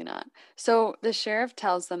 absolutely not. So the sheriff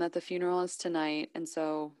tells them that the funeral is tonight, and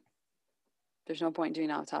so there's no point in doing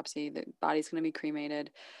an autopsy. The body's going to be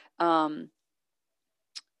cremated. Um,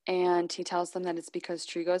 and he tells them that it's because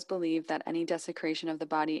Trigos believe that any desecration of the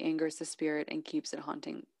body angers the spirit and keeps it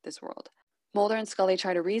haunting this world. Mulder and Scully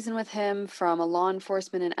try to reason with him from a law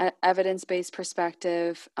enforcement and evidence-based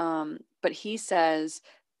perspective, but he says,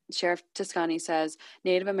 Sheriff Toscani says,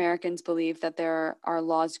 Native Americans believe that there are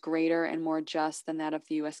laws greater and more just than that of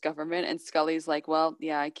the U.S. government. And Scully's like, well,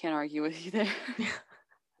 yeah, I can't argue with you there.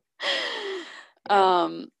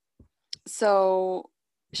 Yeah. So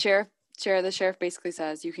the sheriff basically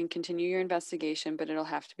says, you can continue your investigation, but it'll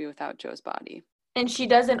have to be without Joe's body. And she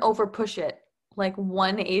doesn't over push it like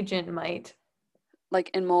one agent might.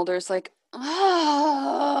 Like, and Mulder's like,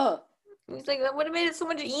 ah. He's like, that would have made it so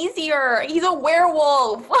much easier. He's a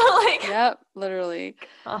werewolf. Like, Yep, literally.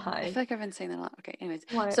 I God. feel like I've been saying that a lot. Okay, anyways.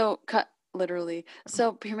 What? So cut literally.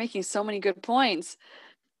 So you're making so many good points.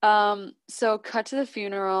 So cut to the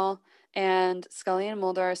funeral, and Scully and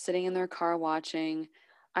Mulder are sitting in their car watching.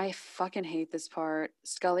 I fucking hate this part.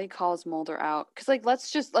 Scully calls Mulder out, because like let's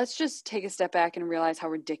just take a step back and realize how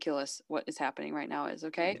ridiculous what is happening right now is,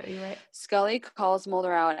 okay? No, you're right. Scully calls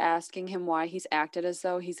Mulder out, asking him why he's acted as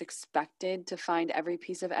though he's expected to find every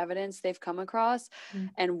piece of evidence they've come across,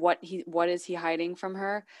 and what is he hiding from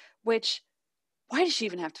her, which, why does she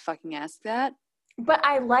even have to fucking ask that? But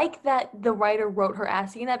I like that the writer wrote her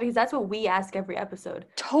asking that because that's what we ask every episode.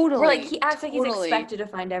 We're like, Totally. he acts like he's Totally. expected to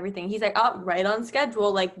find everything. He's like, oh, right on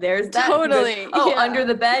schedule. Like, there's that. He goes, Totally. oh, Yeah. under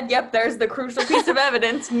the bed. Yep, there's the crucial piece of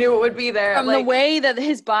evidence. Knew it would be there. From the Like, way that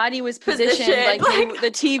his body was positioned, position. like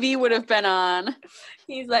the TV would have been on.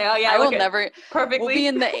 He's like, oh yeah, I will look at never.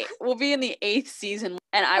 perfectly. We'll be in the 8th season,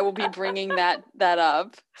 and I will be bringing that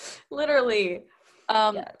up. Literally.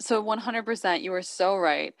 Yeah. So 100%, you are so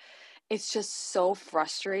right. It's just so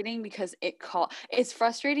frustrating because it's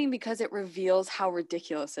frustrating because it reveals how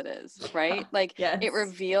ridiculous it is, right? Like Yes. it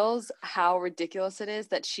reveals how ridiculous it is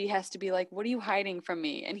that she has to be like, "What are you hiding from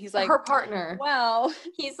me?" And he's like, Her partner. "Well,"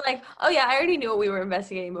 He's like, oh yeah, I already knew what we were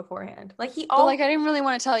investigating beforehand. Like but like I didn't really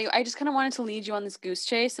want to tell you. I just kind of wanted to lead you on this goose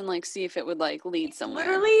chase and like see if it would like lead somewhere.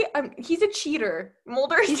 Literally, he's a cheater.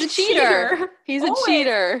 Mulder He's a cheater. He's a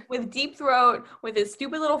cheater. With deep throat, with his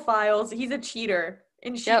stupid little files. He's a cheater.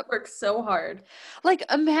 And she works so hard. Like,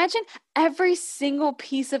 imagine every single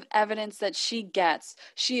piece of evidence that she gets.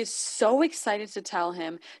 She is so excited to tell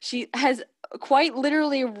him. She has quite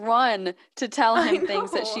literally run to tell him things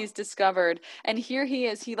that she's discovered. And here he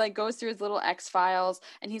is. He like goes through his little X files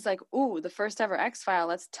and he's like, "Ooh, the first ever X file.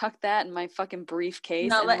 Let's tuck that in my fucking briefcase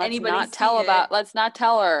Not and let let's anybody not see tell it. about. Let's not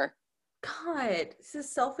tell her." God, this is a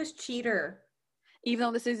selfish cheater. Even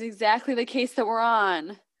though this is exactly the case that we're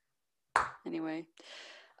on. Anyway.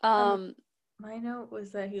 My note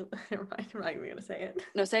was that he. Never mind, I'm not even gonna say it.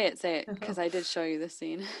 No, say it, because I did show you this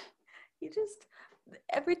scene.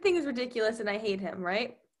 Everything is ridiculous, and I hate him.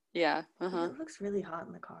 Right? Yeah. He looks really hot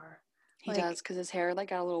in the car. He does, because his hair like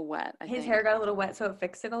got a little wet. His hair got a little wet, so it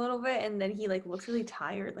fixed it a little bit, and then he like looks really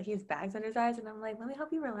tired, like he has bags under his eyes, and I'm like, let me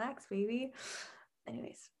help you relax, baby.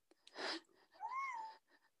 Anyways,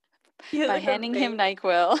 by handing him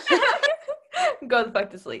NyQuil. Go the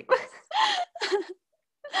fuck to sleep.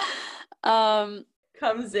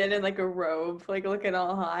 Comes in like a robe, like looking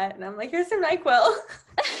all hot, and I'm like, here's some NyQuil.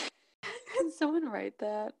 Can someone write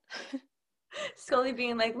that? Scully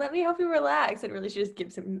being like, let me help you relax, and really she just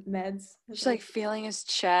gives him meds. She's like feeling his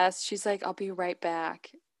chest. She's like, I'll be right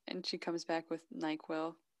back, and she comes back with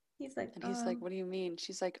NyQuil. He's like, what do you mean?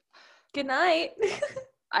 She's like, good night.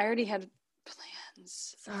 I already had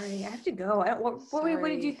plans. Sorry, I have to go. What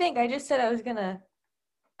did you think? I just said I was gonna.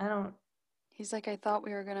 I don't. He's like, I thought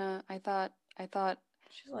we were gonna. I thought.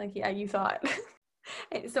 She's like, yeah, you thought.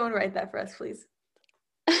 Hey, someone write that for us, please.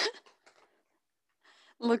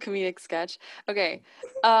 Little comedic sketch. Okay.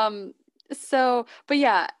 So, but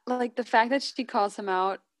yeah, like the fact that she calls him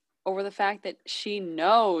out over the fact that she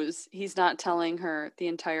knows he's not telling her the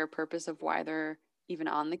entire purpose of why they're even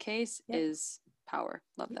on the case is power.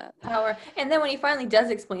 Love that. Power. And then when he finally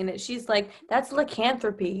does explain it, she's like, that's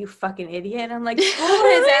lycanthropy, you fucking idiot. And I'm like,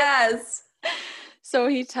 pull his ass. So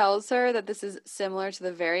he tells her that this is similar to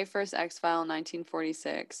the very first X-File in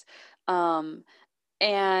 1946.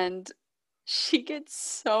 And she gets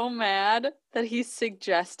so mad that he's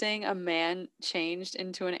suggesting a man changed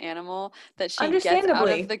into an animal that she gets out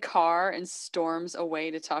of the car and storms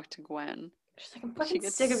away to talk to Gwen. She's like, I'm fucking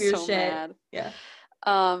sick of your shit. Mad. Yeah.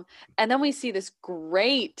 And then we see this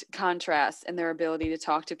great contrast in their ability to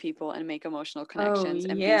talk to people and make emotional connections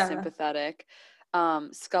and be sympathetic.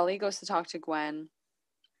 Scully goes to talk to Gwen.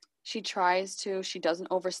 She doesn't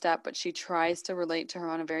overstep, but she tries to relate to her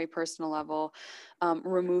on a very personal level,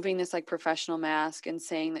 removing this like professional mask and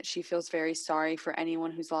saying that she feels very sorry for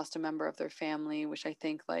anyone who's lost a member of their family, which I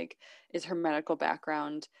think like is her medical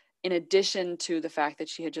background, in addition to the fact that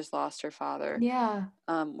she had just lost her father. Yeah.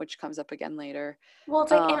 Which comes up again later. Well,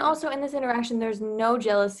 it's like, and also in this interaction, there's no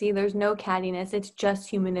jealousy, there's no cattiness. It's just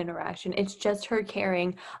human interaction. It's just her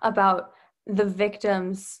caring about the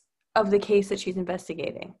victims of the case that she's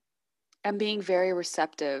investigating. And being very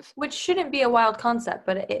receptive. Which shouldn't be a wild concept,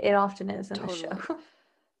 but it often is in the show.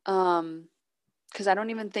 Because I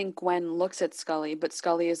don't even think Gwen looks at Scully, but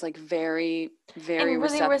Scully is like very, very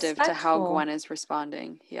really receptive to how Gwen is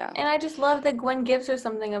responding. Yeah. And I just love that Gwen gives her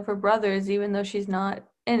something of her brother's, even though she's not.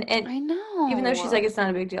 And I know. Even though she's like, it's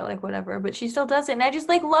not a big deal, like whatever, but she still does it. And I just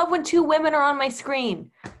like love when two women are on my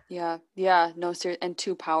screen. Yeah. No, seriously, and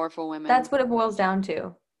two powerful women. That's what it boils down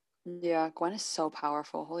to. Yeah, Gwen is so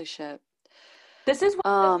powerful. Holy shit. This is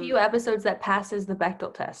one of the few episodes that passes the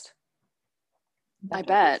Bechdel test. I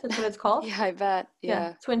bet. That's what it's called? Yeah, I bet.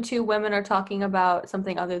 Yeah. It's when two women are talking about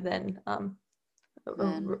something other than, or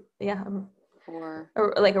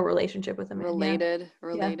like a relationship with a man.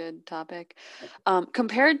 Related topic.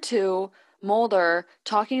 Compared to Mulder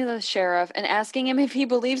talking to the sheriff and asking him if he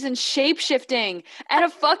believes in shape-shifting at a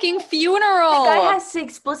fucking funeral. The guy has to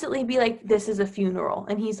explicitly be like, this is a funeral.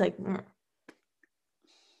 And he's like,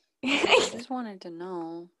 I just wanted to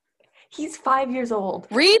know. He's 5 years old.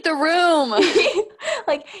 Read the room.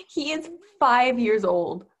 Like, he is 5 years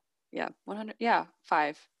old. Yeah, 100. Yeah,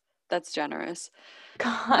 5. That's generous.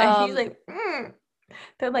 God, he's like,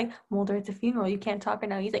 They're like, Mulder, it's a funeral. You can't talk right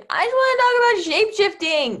now. He's like, I just want to talk about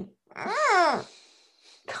shape-shifting.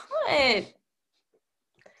 God.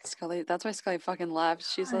 Scully, that's why Scully fucking left.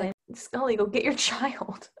 She's like, Scully, go get your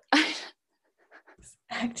child.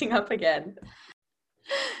 Acting up again.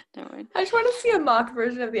 Never mind. I just want to see a mock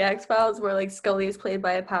version of the X-Files where like Scully is played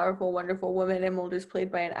by a powerful, wonderful woman and Mulder's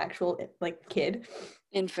played by an actual like kid.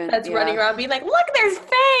 Infant. That's running around being like, look, there's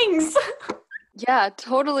fangs. Yeah,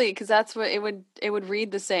 totally, because that's what it would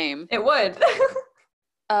read the same. It would.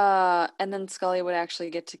 And then Scully would actually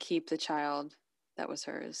get to keep the child that was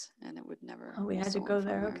hers, and it would never. Oh, we had to go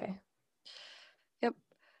there. Okay. Yep.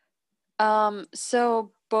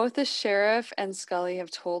 So both the sheriff and Scully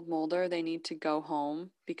have told Mulder they need to go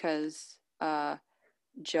home because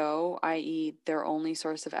Joe, i.e. their only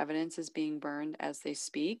source of evidence, is being burned as they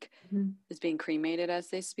speak, is being cremated as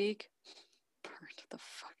they speak. Burned, what the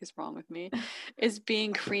fuck is wrong with me? Is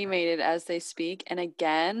being cremated as they speak. And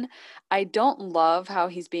again, I don't love how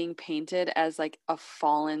he's being painted as like a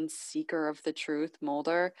fallen seeker of the truth,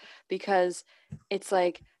 Mulder, because it's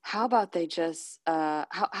like, how about they just how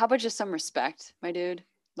about just some respect, my dude?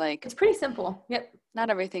 Like, it's pretty simple. Yep. Not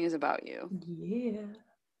everything is about you. Yeah.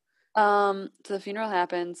 So the funeral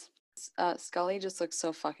happens. Scully just looks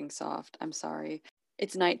so fucking soft. I'm sorry.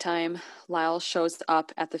 It's nighttime. Lyle shows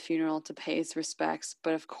up at the funeral to pay his respects,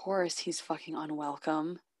 but of course he's fucking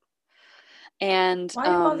unwelcome. And why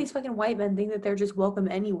do all these fucking white men think that they're just welcome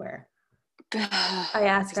anywhere? I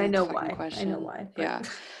ask. I know why. Question. I know why. But...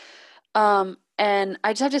 Yeah. And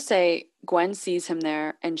I just have to say, Gwen sees him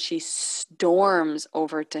there and she storms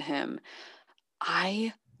over to him.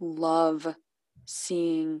 I love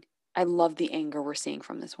the anger we're seeing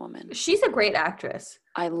from this woman. She's a great actress.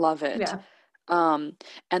 I love it. Yeah.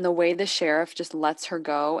 And the way the sheriff just lets her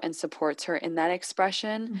go and supports her in that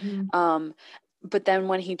expression. But then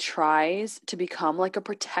when he tries to become like a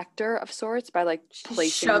protector of sorts by like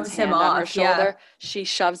placing his hand on her shoulder, she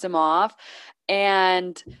shoves him off.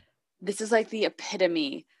 And this is like the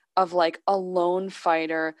epitome of like a lone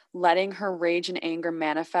fighter letting her rage and anger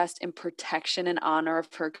manifest in protection and honor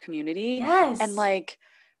of her community. Yes. And like,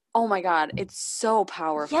 oh my God, it's so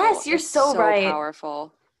powerful. Yes, you're so right.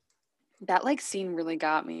 Powerful. That like scene really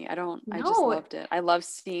got me. I just loved it. I love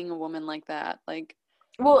seeing a woman like that. Like,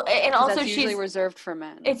 well, and also that's usually reserved for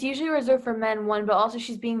men. It's usually reserved for men, one, but also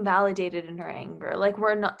she's being validated in her anger. Like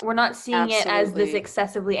we're not seeing it as this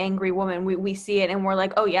excessively angry woman. We see it and we're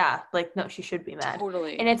like, oh yeah, like no, she should be mad.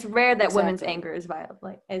 Totally. And it's rare that women's anger is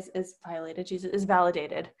violated. Is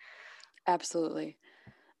validated. Absolutely.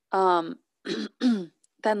 Then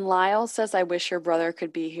Lyle says, "I wish your brother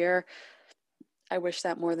could be here. I wish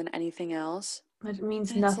that more than anything else." It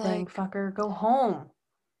means nothing, like, fucker. Go home.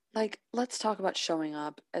 Like, let's talk about showing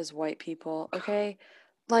up as white people, okay?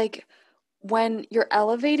 Like, when you're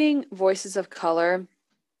elevating voices of color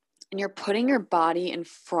and you're putting your body in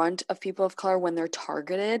front of people of color when they're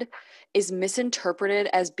targeted is misinterpreted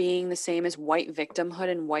as being the same as white victimhood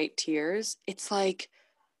and white tears. It's like,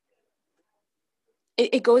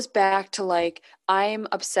 it goes back to like, I'm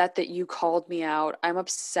upset that you called me out. I'm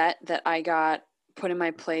upset that I got put in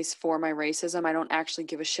my place for my racism. I don't actually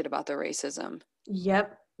give a shit about the racism.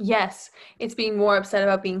 Yep. Yes. It's being more upset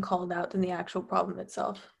about being called out than the actual problem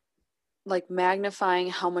itself. Like magnifying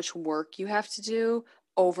how much work you have to do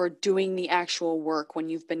over doing the actual work when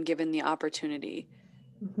you've been given the opportunity.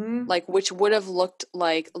 Mm-hmm. Like, which would have looked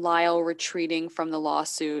like Lyle retreating from the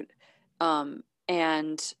lawsuit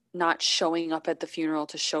and not showing up at the funeral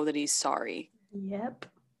to show that he's sorry. Yep.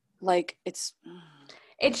 Like, it's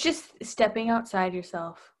just stepping outside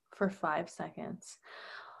yourself for 5 seconds.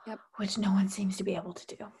 Yep. Which no one seems to be able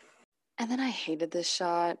to do. And then I hated this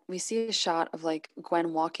shot. We see a shot of like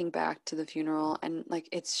Gwen walking back to the funeral and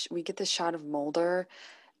like we get this shot of Mulder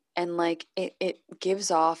and like it gives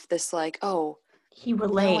off this like, oh, he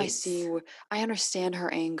relates. Now I see, I understand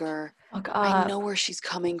her anger. Fuck up. I know where she's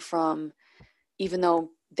coming from, even though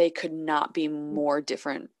they could not be more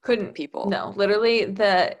different people. No, literally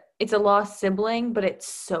it's a lost sibling, but it's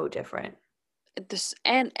so different.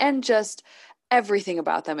 And just everything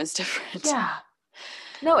about them is different. Yeah.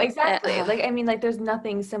 No, exactly. Like, I mean, like, there's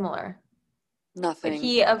nothing similar. Nothing. But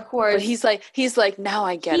he, of course. But he's like, now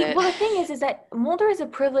I get it. Well, the thing is that Mulder is a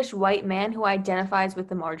privileged white man who identifies with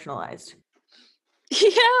the marginalized.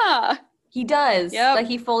 Yeah. He does. Yep. Like,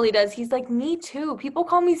 he fully does. He's like, me too. People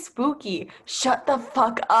call me spooky. Shut the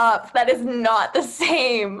fuck up. That is not the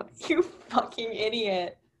same. You fucking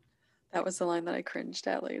idiot. That was the line that I cringed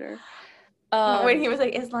at later. When he was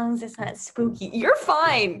like, as long as it's not spooky. You're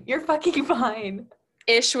fine. You're fucking fine.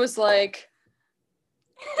 Ish was like,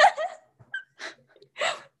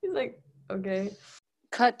 He's like, okay.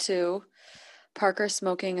 cut to Parker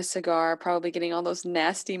smoking a cigar, probably getting all those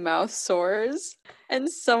nasty mouth sores, and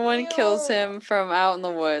someone kills him from out in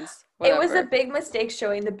the woods. Whatever. It was a big mistake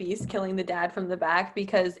showing the beast killing the dad from the back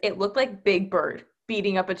because it looked like Big Bird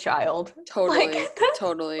beating up a child. Totally.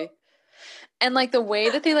 Totally. And like the way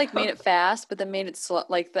that they like made it fast, but then made it slow,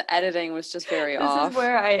 like the editing was just very off. This is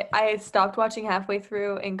where I stopped watching halfway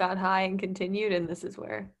through and got high and continued, and this is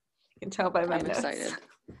where you can tell by my notes. I'm excited.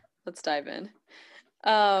 Let's dive in.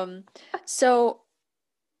 So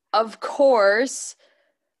of course,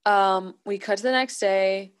 we cut to the next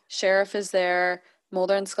day. Sheriff is there.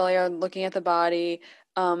 Mulder and Scully are looking at the body.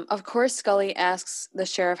 Of course, Scully asks the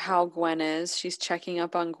sheriff how Gwen is. She's checking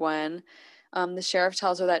up on Gwen. The sheriff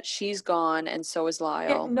tells her that she's gone, and so is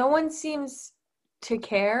Lyle. Yeah, no one seems to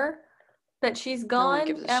care that she's gone. No one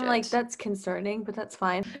gives a shit. Like, that's concerning, but that's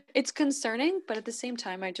fine. It's concerning, but at the same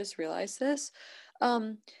time, I just realized this.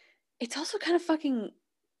 It's also kind of fucking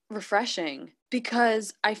refreshing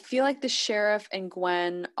because I feel like the sheriff and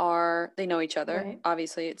Gwen they know each other. Right.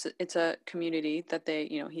 Obviously, it's a community that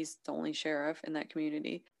he's the only sheriff in that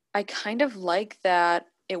community. I kind of like that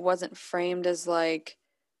it wasn't framed as like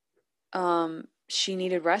she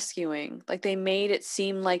needed rescuing. Like they made it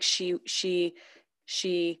seem like she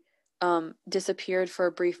disappeared for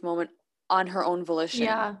a brief moment on her own volition.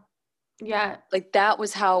 Yeah. Like that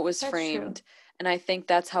was how it was framed. True. And I think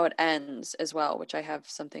that's how it ends as well, which I have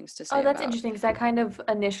some things to say about. Oh, that's interesting because I kind of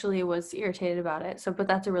initially was irritated about it. But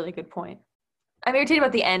that's a really good point. I'm irritated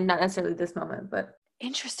about the end, not necessarily this moment, but.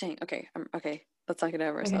 Interesting. Okay. Okay. Let's not get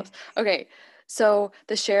over ourselves. Okay. So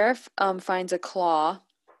the sheriff finds a claw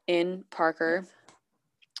in Parker.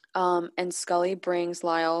 Yes. And Scully brings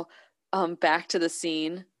Lyle back to the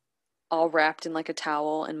scene, all wrapped in like a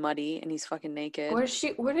towel and muddy, and he's fucking naked.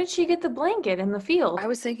 Where did she get the blanket in the field? I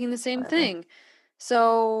was thinking the same thing.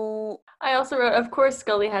 So I also wrote, of course,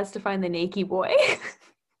 Scully has to find the naked boy.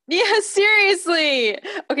 Yeah, seriously.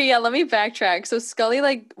 Okay, yeah, let me backtrack. So Scully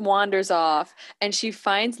like wanders off and she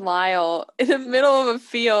finds Lyle in the middle of a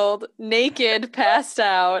field, naked, passed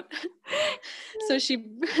out. So she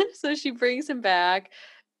brings him back.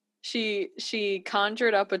 She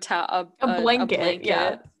conjured up a blanket.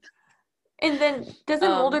 Yeah. And then doesn't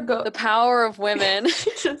Mulder go? The power of women.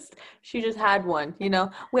 she just had one,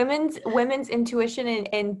 Women's intuition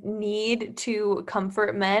and need to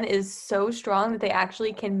comfort men is so strong that they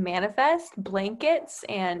actually can manifest blankets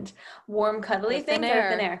and warm, cuddly things out of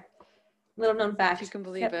thin air. Little known fact. If you can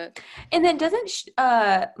believe it. And then doesn't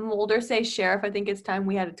Mulder say, "Sheriff, I think it's time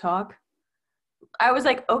we had a talk"? I was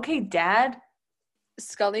like, okay, Dad.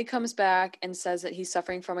 Scully comes back and says that he's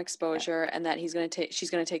suffering from exposure and that she's going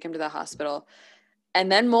to take him to the hospital.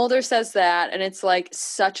 And then Mulder says that, and it's like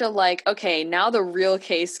such a okay, now the real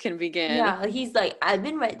case can begin. Yeah, he's like, I've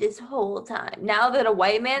been right this whole time. Now that a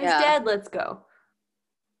white man's dead, let's go.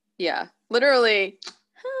 Yeah, literally.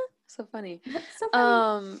 So funny. That's so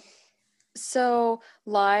funny. So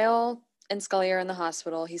Lyle and Scully are in the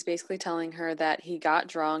hospital. He's basically telling her that he got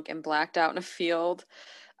drunk and blacked out in a field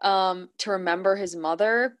to remember his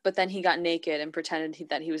mother, but then he got naked and pretended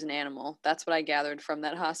that he was an animal. That's what I gathered from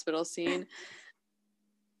that hospital scene.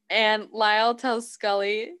 And Lyle tells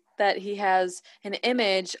Scully that he has an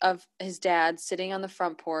image of his dad sitting on the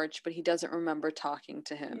front porch, but he doesn't remember talking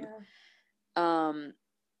to him. Yeah.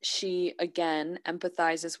 She, again,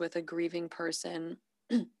 empathizes with a grieving person,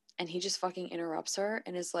 and he just fucking interrupts her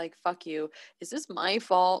and is like, fuck you. Is this my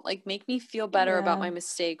fault? Like, make me feel better about my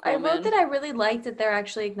mistake, woman. I wrote that I really liked that they're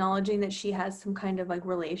actually acknowledging that she has some kind of,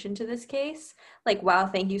 relation to this case. Like, wow,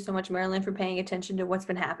 thank you so much, Marilyn, for paying attention to what's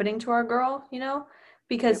been happening to our girl,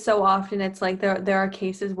 Because so often it's like there are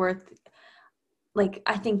cases where,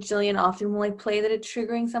 I think Jillian often will, play that it's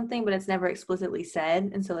triggering something, but it's never explicitly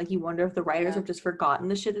said. And so, you wonder if the writers have just forgotten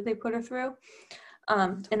the shit that they put her through.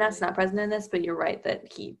 Totally. And that's not present in this, but you're right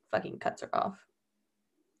that he fucking cuts her off.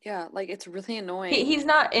 Yeah, it's really annoying. He's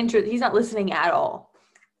not he's not listening at all.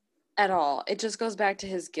 At all. It just goes back to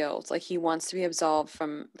his guilt. He wants to be absolved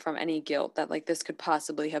from any guilt that this could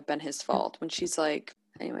possibly have been his fault. When she's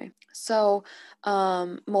anyway. So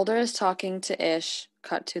Mulder is talking to Ish.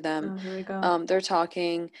 Cut to them. Oh, here we go. They're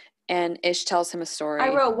talking, and Ish tells him a story.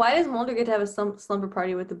 I wrote, why does Mulder get to have a slumber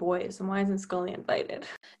party with the boys, and why isn't Scully invited?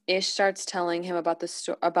 Ish starts telling him about the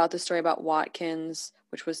story about Watkins,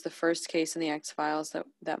 which was the first case in the X-Files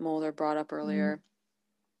that Mulder brought up earlier.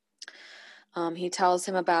 Mm-hmm. He tells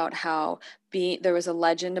him about how there was a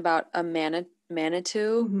legend about a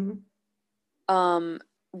Manitou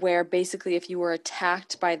where basically if you were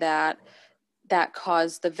attacked by that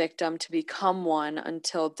caused the victim to become one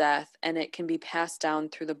until death, and it can be passed down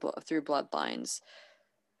through bloodlines.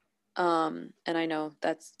 And I know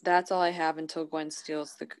that's all I have until Gwen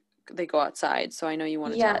steals they go outside. So I know you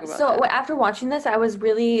want to talk Yeah. about So that. after watching this, I was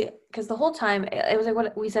really, because the whole time it was like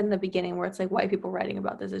what we said in the beginning, where it's like white people writing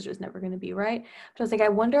about this is just never going to be right. But I was like, I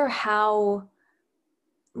wonder how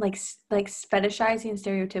like fetishizing and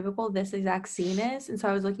stereotypical this exact scene is. And so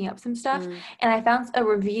I was looking up some stuff, Mm, and I found a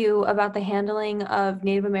review about the handling of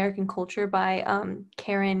Native American culture by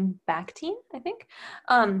Karen Bakhtin, I think,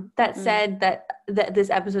 that mm. said that this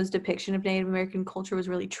episode's depiction of Native American culture was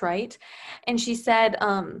really trite. And she said,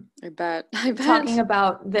 I bet. I talking bet.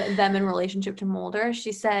 about them in relationship to Mulder,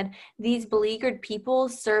 she said, these beleaguered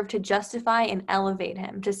peoples serve to justify and elevate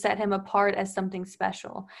him, to set him apart as something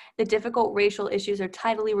special. The difficult racial issues are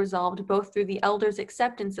tidily resolved both through the elders'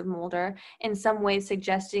 acceptance of Mulder, in some ways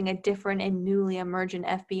suggesting a different and newly emergent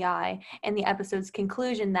FBI, and the episode's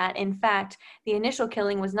conclusion that, in fact, the initial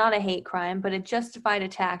killing was not a hate crime, but a justified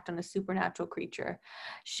attack on a supernatural creature.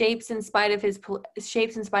 Shapes in spite of its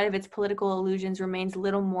political illusions remains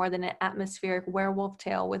little more than an atmospheric werewolf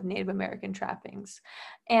tale with Native American trappings.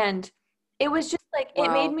 And it was just like it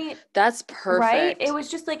made Wow. me That's right. It perfect. was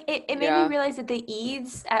just like it made me Yeah, realize that the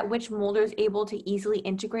ease at which Mulder is able to easily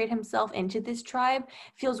integrate himself into this tribe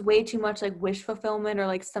feels way too much like wish fulfillment or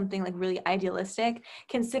like something like really idealistic,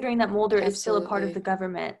 considering that Mulder is still a part of the absolutely.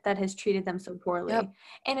 government that has treated them so Yep. poorly.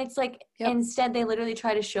 And it's like Yep. instead they literally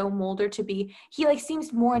try to show Mulder to be he like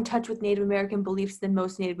seems more in touch with Native American beliefs than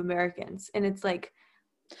most Native Americans. And it's like,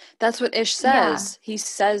 That's what Ish yeah. says. He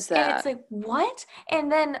says And it's that. like, what?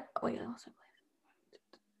 And then wait,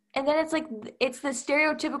 and then it's like it's the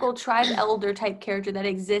stereotypical tribe elder type character that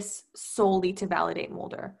exists solely to validate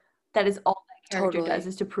Mulder. That is all that character does Totally.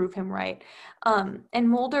 is to prove him right. And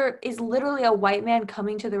Mulder is literally a white man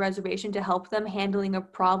coming to the reservation to help them handling a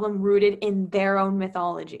problem rooted in their own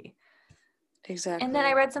mythology. And then I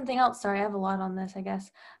Exactly. read something else. Sorry, I have a lot on this, I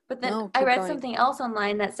guess. But then No, I keep read going. something else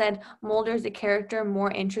online that said Mulder's a character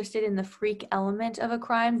more interested in the freak element of a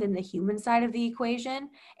crime than the human side of the equation.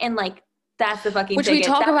 And like, that's the fucking Which we bigot.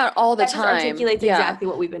 talk about all the That just time. articulates Yeah. exactly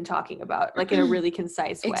what we've been talking about, like in a really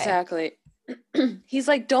concise way. Exactly. He's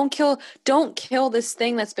like, don't kill this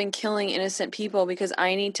thing that's been killing innocent people because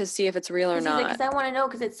I need to see if it's real or Because he's like, because not. I want to know,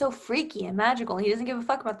 because it's so freaky and magical. And he doesn't give a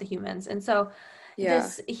fuck about the humans. And so Yeah.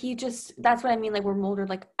 that's what I mean, like where Mulder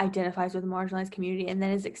like identifies with the marginalized community and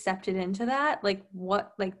then is accepted into that. Like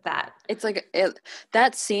what, like that. It's like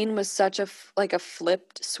that scene was such like a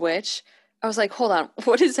flipped switch. I was like, hold on,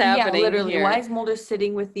 what is Yeah, happening literally. Why here? is Mulder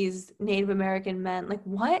sitting with these Native American men? Like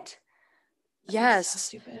what? It's so Yes.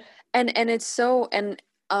 stupid. And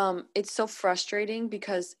it's so frustrating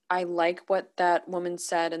because I like what that woman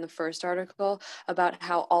said in the first article about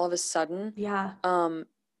how all of a sudden Yeah. um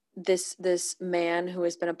this man who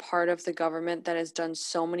has been a part of the government that has done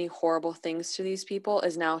so many horrible things to these people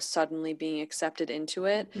is now suddenly being accepted into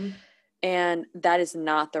it, Mm-hmm. and that is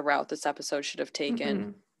not the route this episode should have taken.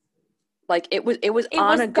 Mm-mm. Like it was It on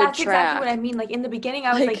was a good that's exactly what I track. mean. Like in the beginning,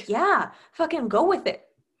 I was like, Like yeah, fucking go with it.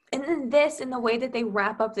 And then this, in the way that they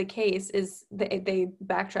wrap up the case, is they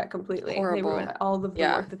backtrack completely. They ruin horrible. all of the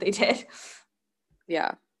Yeah. work that they did.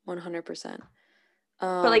 Yeah. 100%.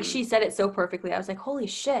 But like she Um said it so perfectly. I was like, holy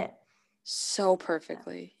shit. so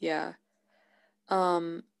perfectly. Yeah.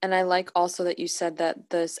 And I like also that you said that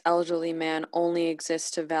this elderly man only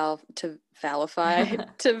exists to valify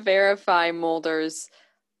to verify Mulder's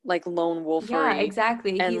like lone Yeah, wolfery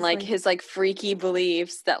exactly. and He's like like, his like freaky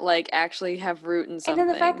beliefs that like actually have root in and then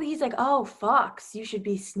the fact something. that he's like, oh, Fox, you should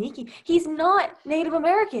be sneaky. He's not Native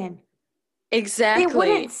American. They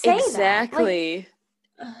wouldn't Exactly. say that. Like, Exactly.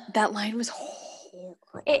 That line was horrible.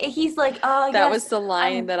 he's like, oh, That was yes, the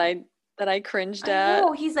line I'm, that I cringed I at.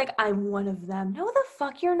 know. He's like, I'm one of them. No, the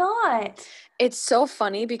fuck, you're not. It's so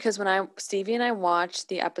funny because when Stevie and I watched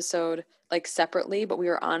the episode like separately, but we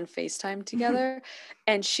were on FaceTime together,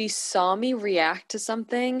 and she saw me react to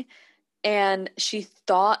something, and she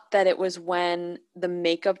thought that it was when the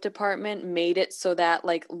makeup department made it so that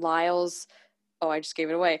like Lyle's, oh, I just gave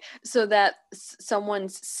it away, so that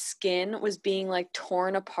someone's skin was being like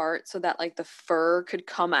torn apart so that like the fur could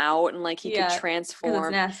come out and like he could Yeah, because it's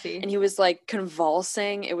transform, nasty. and he was like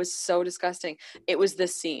convulsing. It was so disgusting. It was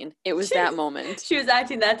this scene. It was that moment She was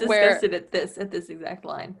acting that where disgusted at this exact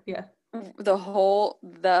line. Yeah. the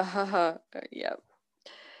haha, yep.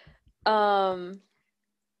 Um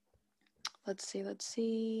let's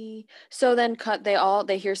see. So then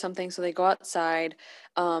they hear something, so they go outside,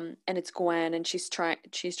 and it's Gwen, and she's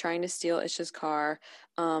trying to steal Ish's car.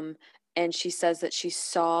 Um and she says that she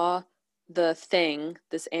saw this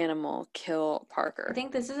animal, kill Parker. I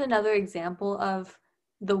think this is another example of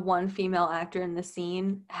the one female actor in the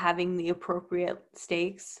scene having the appropriate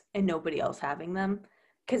stakes and nobody else having them.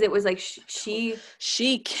 Because it was like she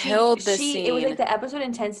killed this scene. It was like the episode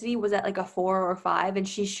intensity was at like a 4 or 5, and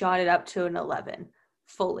she shot it up to an 11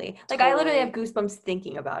 fully. Like totally. I literally have goosebumps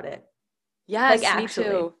thinking about it. Yes, like,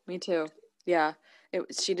 actually. Me too. Yeah,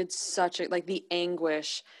 she did such a, like, the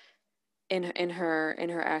anguish in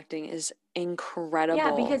her acting is incredible.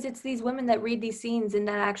 Yeah, because it's these women that read these scenes and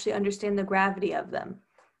that actually understand the gravity of them,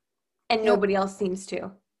 and nobody else seems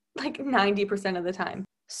to, like 90% of the time.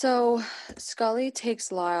 So Scully takes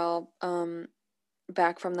Lyle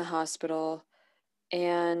back from the hospital,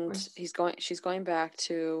 and she's going back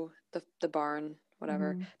to the barn,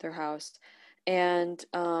 whatever, their house, and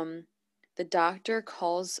the doctor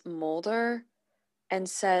calls Mulder and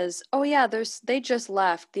says, "Oh yeah, they just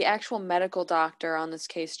left. The actual medical doctor on this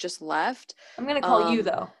case just left. I'm gonna call you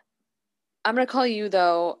though. I'm gonna call you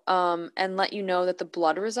though, and let you know that the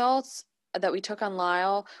blood results that we took on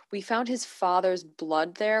Lyle, we found his father's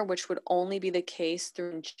blood there, which would only be the case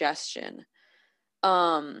through ingestion.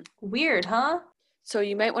 Weird, huh? So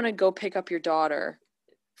you might want to go pick up your daughter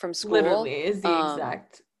from school. Literally is the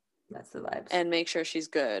exact. That's the vibes. And make sure she's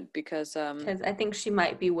good because I think she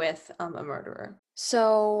might be with a murderer.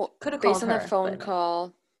 So based on that phone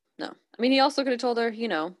call, no. I mean, he also could have told her,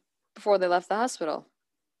 before they left the hospital.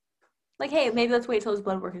 Like, hey, maybe let's wait till his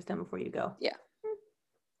blood work is done before you go. Yeah.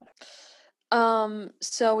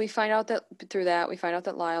 So we find out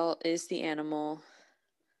that Lyle is the animal.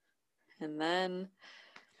 And then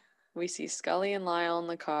we see Scully and Lyle in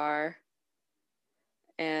the car.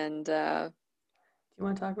 And do you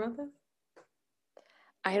want to talk about this?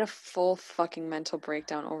 I had a full fucking mental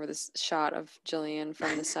breakdown over this shot of Jillian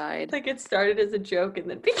from the side. Like, it started as a joke and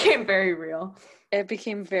then became very real. It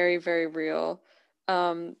became very, very real.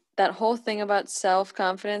 That whole thing about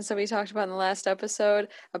self-confidence that we talked about in the last episode,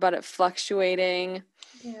 about it fluctuating.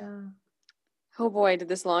 Yeah. Oh boy, did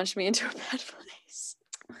this launch me into a bad place.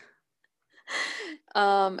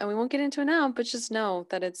 And we won't get into it now, but just know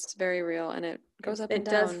that it's very real and it goes up and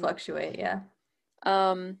down. It does fluctuate, yeah.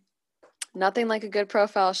 Nothing like a good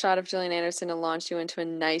profile shot of Gillian Anderson to launch you into a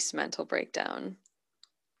nice mental breakdown.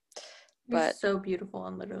 But so beautiful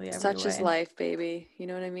in literally every such way. is life, baby. You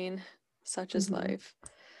know what I mean? Such is life.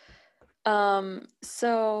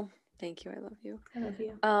 So thank you. I love you. I love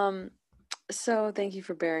you. So thank you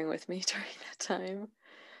for bearing with me during that time.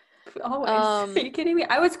 Always. Are you kidding me?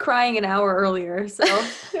 I was crying an hour earlier, so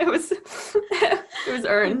it was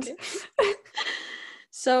earned. Okay.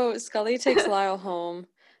 So Scully takes Lyle home.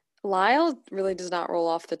 Lyle really does not roll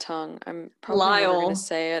off the tongue. I'm probably never going to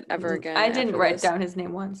say it ever again. I didn't write down his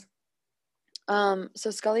name once.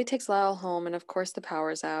 So Scully takes Lyle home, and of course the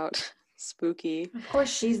power's out. Spooky. Of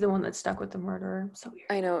course she's the one that's stuck with the murderer. So weird.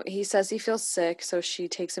 I know. He says he feels sick, so she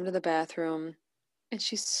takes him to the bathroom, and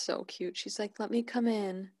she's so cute. She's like, "Let me come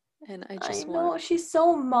in." And I know, she's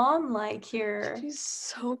so mom-like here. She's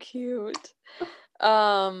so cute.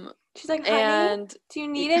 She's like, "Honey, do you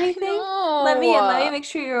need anything? Let me in. Let me make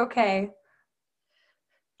sure you're okay."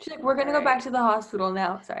 She's like, "We're gonna go back to the hospital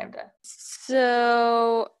now." Sorry, I'm done.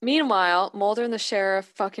 So, meanwhile, Mulder and the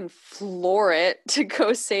sheriff fucking floor it to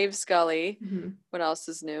go save Scully. Mm-hmm. What else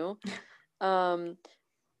is new?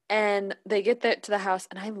 And they get there to the house,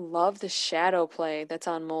 and I love the shadow play that's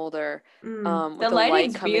on Mulder. With the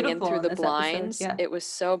light coming in through the blinds. Yeah. It was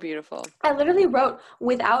so beautiful. I literally wrote,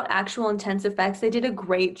 without actual intense effects, they did a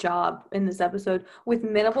great job in this episode. With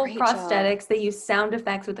minimal prosthetics, they used sound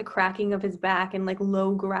effects with the cracking of his back and like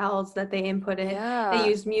low growls that they inputted. Yeah. They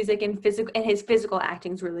used music and his physical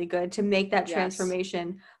acting's really good to make that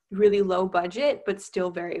transformation really low budget, but still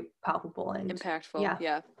very palpable and impactful.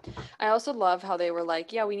 Yeah. I also love how they were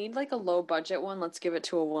like, "Yeah, we need like a low budget one. Let's give it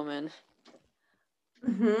to a woman."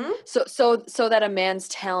 Mm-hmm. So that a man's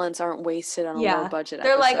talents aren't wasted on a low budget.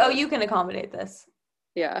 They're like, "Oh, you can accommodate this."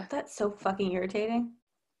 Yeah. That's so fucking irritating.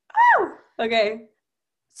 Oh! Okay.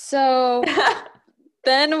 So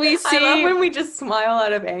then we see. I love when we just smile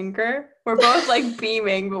out of anger. We're both like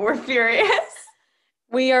beaming, but we're furious.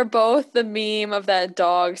 We are both the meme of that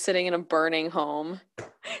dog sitting in a burning home,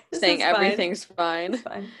 saying everything's fine. It's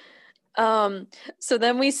fine. So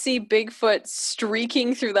then we see Bigfoot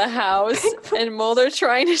streaking through the house and Mulder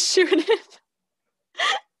trying to shoot him.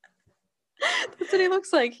 That's what he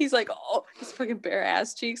looks like. He's like, oh, his fucking bare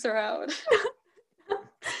ass cheeks are out.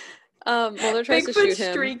 Mulder tries to shoot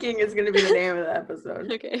him. Streaking is going to be the name of the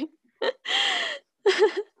episode. Okay.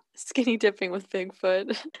 Skinny dipping with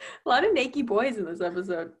Bigfoot. A lot of naked boys in this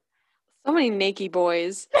episode. So many naked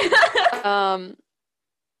boys. Um,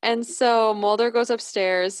 and so Mulder goes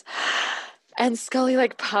upstairs and Scully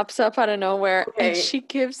like pops up out of nowhere and Okay. she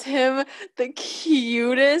gives him the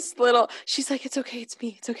cutest little, she's like, it's okay, it's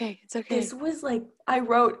me, it's okay, it's This okay. was like I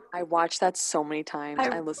wrote I watched that so many times.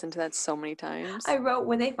 I I listened to that so many I times. wrote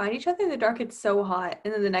when they find each other in the dark, it's so hot.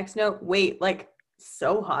 And then the next note, wait, like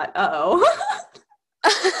so hot. Uh-oh.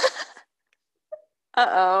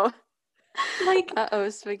 Uh-oh. Like, Uh-oh,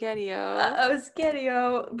 spaghetti-o. uh-oh,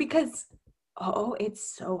 Scadio. Because, oh,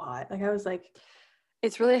 it's so hot. Like, I was like,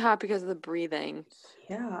 It's really hot because of the breathing.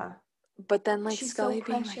 yeah, But then like she's so Scully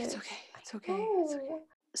being like, it's precious. okay, I it's okay, it's okay. know.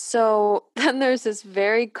 So then there's this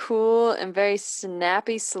very cool and very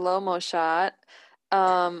snappy slow-mo shot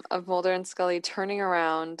of Mulder and Scully turning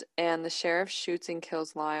around and the sheriff shoots and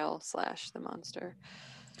kills Lyle slash the monster.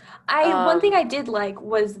 One thing Um, I did like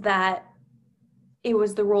was that it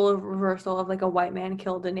was the role of reversal of like a white man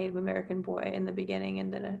killed a Native American boy in the beginning,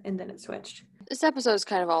 and then it switched. this episode is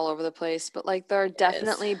kind of all over the place, but like there are It is.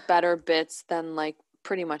 definitely better bits than like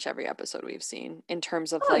pretty much every episode we've seen in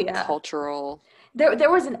terms of Oh like yeah, cultural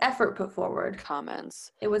there was an effort put forward.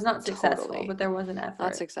 comments. It was not successful, Totally. but there was an Not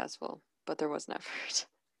effort. successful, but there was an effort.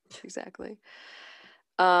 Exactly.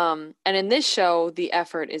 And in this show, the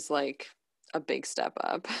effort is like a big step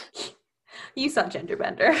up. You saw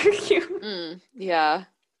Genderbender. Yeah.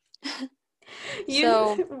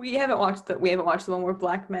 So, We haven't watched the one where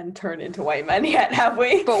black men turn into white men yet, have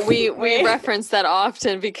we? but we reference that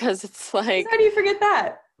often because it's like, How do you forget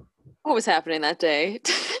that? what was happening that day?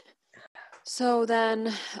 So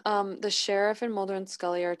then, the sheriff and Mulder and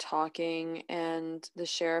Scully are talking, and the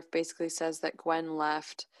sheriff basically says that Gwen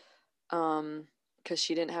left, because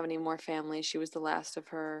she didn't have any more family. She was the last of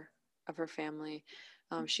her family.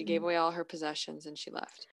 She gave away all her possessions and she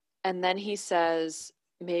left. And then he says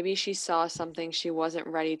maybe she saw something she wasn't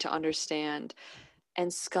ready to understand.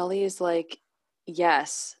 And Scully is like,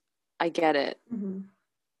 yes, I get it. Mm-hmm.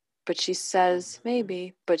 But she says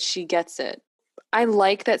maybe, but she gets it. I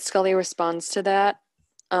like that Scully responds to that.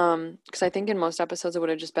 Because I think in most episodes it would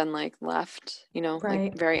have just been like left, like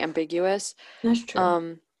Right. very ambiguous. That's true.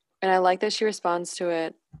 And I like that she responds to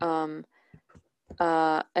it. And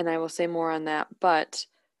I will say more on that, but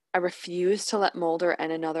I refuse to let Mulder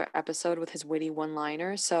end another episode with his witty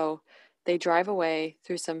one-liner. So they drive away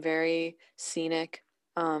through some very scenic,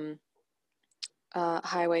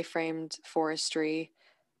 highway framed forestry.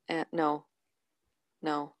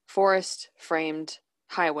 No, forest framed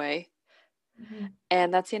highway. Mm-hmm.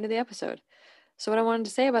 And that's the end of the episode. So what I wanted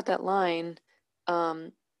to say about that line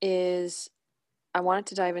is I wanted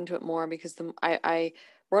to dive into it more because I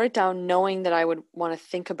wrote it down knowing that I would want to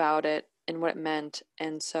think about it and what it meant.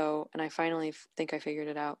 And I finally think I figured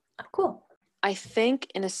it out. Oh, cool. I think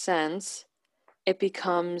in a sense it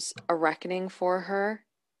becomes a reckoning for her,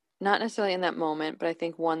 not necessarily in that moment, but I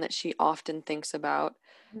think one that she often thinks about,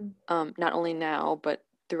 not only now, but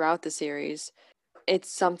throughout the series. It's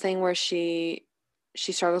something where she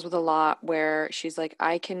struggles with a lot, where she's like,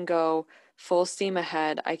 I can go full steam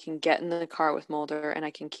ahead, I can get in the car with Mulder and I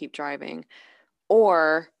can keep driving,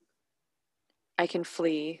 or I can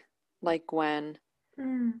flee like Gwen.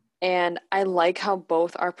 And I like how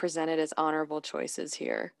both are presented as honorable choices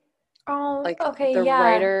here. Oh, Like okay, the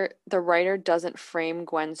yeah. writer doesn't frame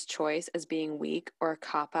Gwen's choice as being weak or a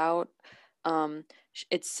cop out.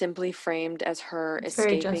 It's simply framed as her It's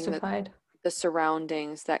very escaping justified. the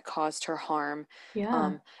surroundings that caused her harm,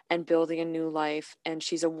 Yeah. and building a new life. And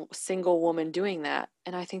she's a single woman doing that.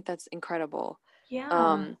 And I think that's incredible.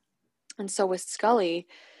 Yeah. And so with Scully,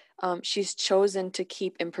 she's chosen to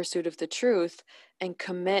keep in pursuit of the truth and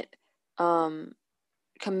commit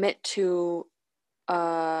to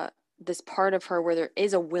this part of her where there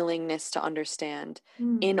is a willingness to understand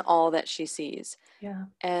in all that she sees. Yeah.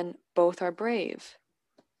 And both are brave.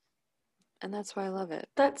 And that's why I love it.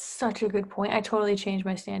 That's such a good point. I totally changed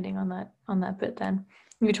my standing on that bit then.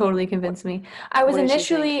 You totally convinced me. What did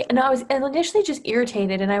you think? I was initially just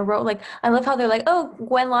irritated, and I wrote like, I love how they're like, oh,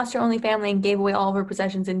 Gwen lost her only family and gave away all of her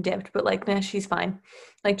possessions and dipped, but like, nah, she's fine,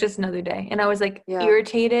 like just another day. And I was like Yeah.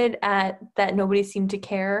 irritated at that nobody seemed to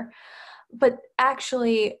care, but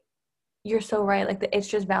actually, you're so right. Like it's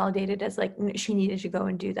just validated as like she needed to go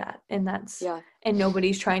and do that, and that's and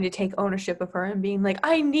nobody's trying to take ownership of her and being like,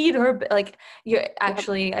 I need her. But like you're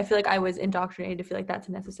actually, I feel like I was indoctrinated to feel like that's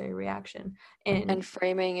a necessary reaction, and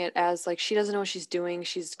framing it as like she doesn't know what she's doing.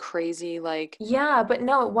 She's crazy. Like yeah, but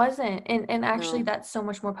no, it wasn't. And actually, no. that's so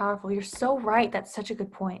much more powerful. You're so right. That's such a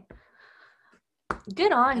good point.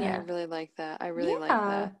 Good on And I ya. really like that. I really like Yeah.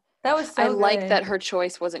 that. That was I so like good. that her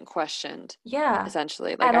choice wasn't questioned, Yeah.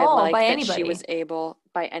 essentially. Like, At I all, by like that she was anybody. able,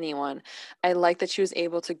 by anyone, I like that she was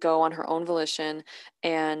able to go on her own volition,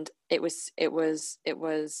 and it was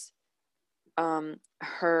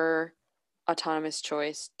her autonomous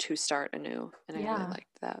choice to start anew, and I really Yeah.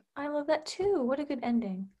 liked that. I love that too. What a good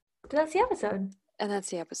ending. So that's the episode. And that's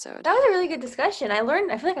the episode. That was a really good discussion. I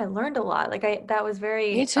feel like I learned a lot. Like that was Me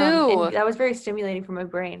very and too. that was very stimulating for my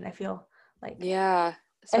brain. I feel like Yeah, it,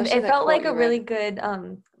 especially it that felt quote like a you really read.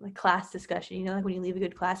 good like class discussion. You know, like when you leave a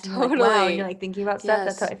good class and you're like, wow, and you're Totally. like thinking about stuff.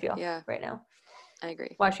 That's how Yes. I feel Yeah, right now. I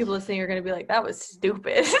agree. Watch people listening are gonna be like, that was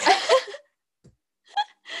stupid.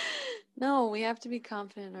 No, we have to be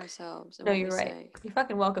confident in ourselves and No, what we you're right. say. You're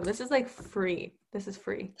fucking welcome. This is like free. This is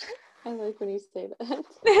free. I like when you say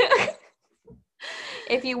that.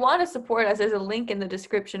 If you want to support us, there's a link in the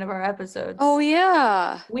description of our Oh, episodes.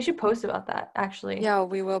 yeah. We should post about that, actually. Yeah,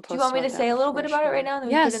 we will Do you post want me to about say that a little bit for about it right sure. now and then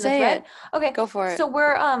we Yeah, put it in the say thread? it. Okay. Go for it. So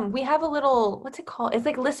we have a little, what's it called? It's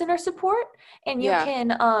like listener support, and you Yeah.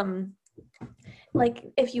 can like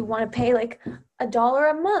if you want to pay like $1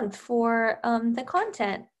 a month for the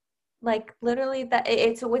content, like literally that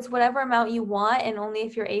it's whatever amount you want, and only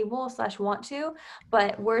if you're able / want to.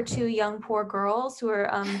 But we're two young poor girls who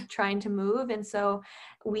are trying to move, and so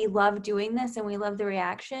we love doing this and we love the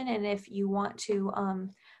reaction. And if you want to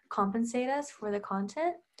compensate us for the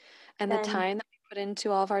content, And the then time that we put into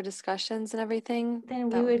all of our discussions and everything, we that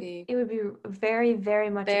would would be it would be very, very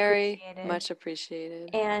much very appreciated. much appreciated.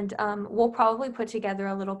 And we'll probably put together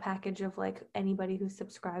a little package of like anybody who's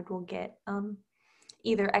subscribed will get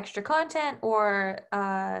either extra content or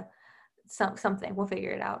something. We'll figure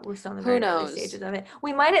it out. We're still in the Who very early knows? stages of it.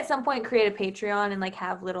 We might at some point create a Patreon and like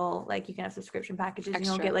have little, like you can have subscription packages and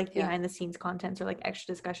you'll get Extra. like Yeah. behind the scenes contents or like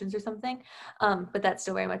extra discussions or something. But that's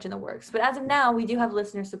still very much in the works. But as of now, we do have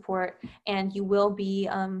listener support and you will be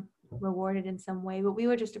rewarded in some way. But we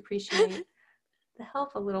would just appreciate the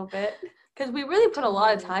help a little bit because we really put a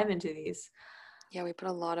lot of Totally. time into these. Yeah, we put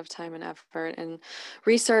a lot of time and effort and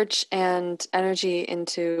research and energy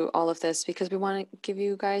into all of this because we want to give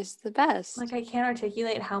you guys the Like best. I can't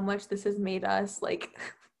articulate how much this has made us like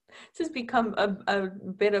this has become a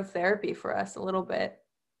bit of therapy for us a little bit.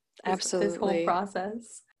 This whole Absolutely.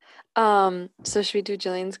 process. So should we do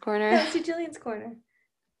Jillian's Yeah, corner? let's do Jillian's corner. Do you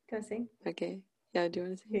want to sing? Okay. Yeah, do you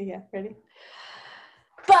want to Yeah, sing? yeah. Ready?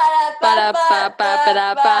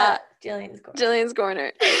 Ba-da-ba-ba-ba-ba-ba. Jillian's corner. Jillian's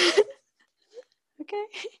corner. Okay.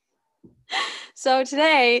 So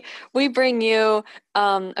today we bring you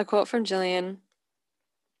a quote from Jillian.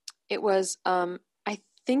 It was I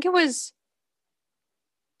think it was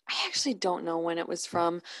I actually don't know when it was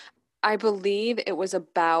from. I believe it was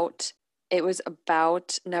about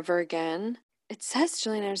Never Again. It says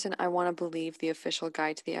Gillian Anderson, I want to believe the official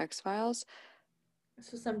guide to the X-Files.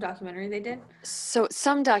 This was some documentary they did. So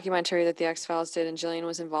some documentary that the X-Files did and Gillian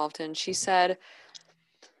was involved in. She said,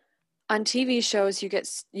 on TV shows, you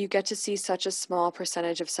get to see such a small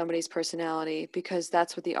percentage of somebody's personality because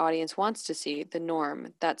that's what the audience wants to see, the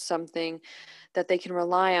norm. That's something that they can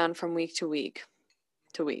rely on from week to week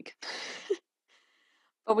to week.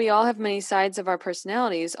 But we all have many sides of our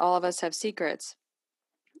personalities. All of us have secrets.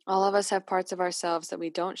 All of us have parts of ourselves that we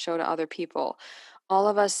don't show to other people. All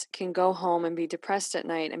of us can go home and be depressed at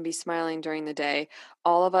night and be smiling during the day.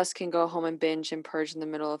 All of us can go home and binge and purge in the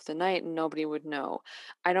middle of the night and nobody would know.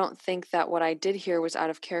 I don't think that what I did here was out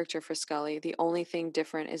of character for Scully. The only thing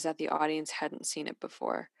different is that the audience hadn't seen it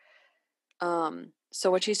before. So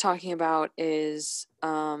what she's talking about is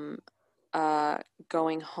going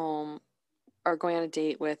home or going on a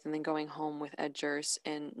date with and then going home with Ed Jurce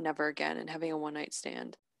and Never Again and having a one night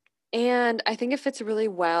stand. And I think it fits really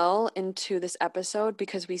well into this episode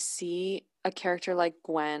because we see a character like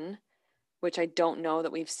Gwen, which I don't know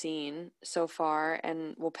that we've seen so far,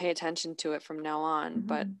 and we'll pay attention to it from now on. Mm-hmm.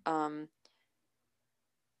 But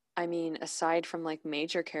I mean, aside from like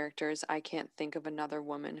major characters, I can't think of another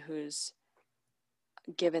woman who's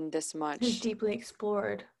given this much. Who's deeply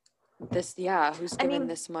explored. Who's given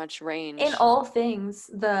this much range. In all things,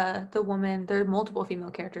 the woman, there are multiple female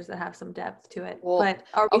characters that have some depth to it. Well, but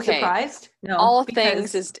are we surprised? No. All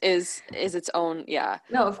things is its own, yeah.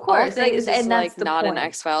 No, of course. All things is and that's like the not point. an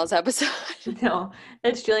X-Files episode. No,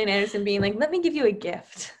 that's Gillian Anderson being like, let me give you a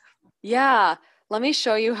gift. Yeah, let me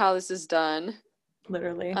show you how this is done.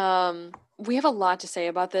 Literally. We have a lot to say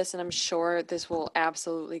about this, and I'm sure this will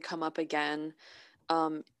absolutely come up again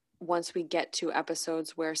once we get to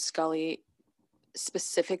episodes where Scully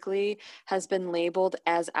specifically has been labeled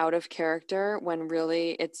as out of character when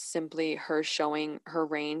really it's simply her showing her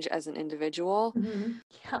range as an individual. Mm-hmm.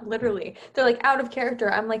 Yeah, literally. They're like out of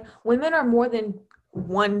character. I'm like, women are more than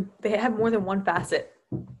they have more than one facet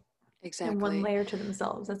and one Exactly. layer to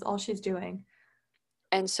themselves. That's all she's doing.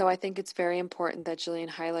 And so I think it's very important that Jillian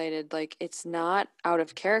highlighted, like, it's not out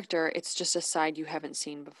of character, it's just a side you haven't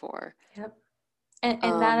seen before. Yep. And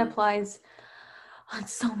that Um, applies on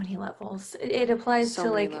so many levels. It applies so to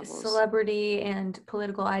many like levels. celebrity and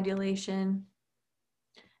political idolation,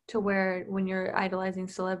 to where when you're idolizing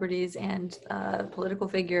celebrities and political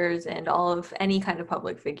figures and all of any kind of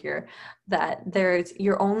public figure, that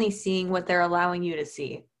you're only seeing what they're allowing you to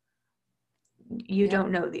see. You Yep.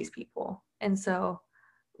 don't know these people. And so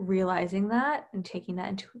realizing that and taking that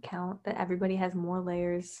into account, that everybody has more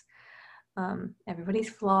layers, everybody's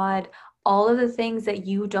flawed, all of the things that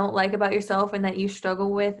you don't like about yourself and that you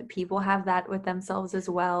struggle with, people have that with themselves as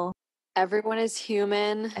well. Everyone is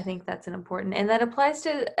human. I think that's an important, and that applies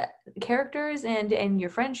to characters and your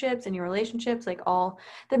friendships and your relationships. Like, all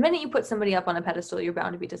the minute you put somebody up on a pedestal, you're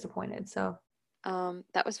bound to be disappointed. So That was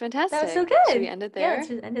that was so fantastic. Should we good. end it Yeah, let's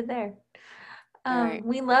there? just end it there. All right.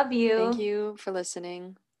 We love Thank you. you for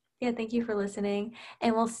listening. Yeah, thank you for listening,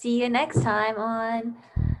 and we'll see you next time on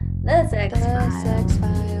the Sex The Sex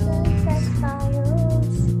Files. The Sex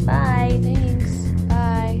Files. Files. Bye.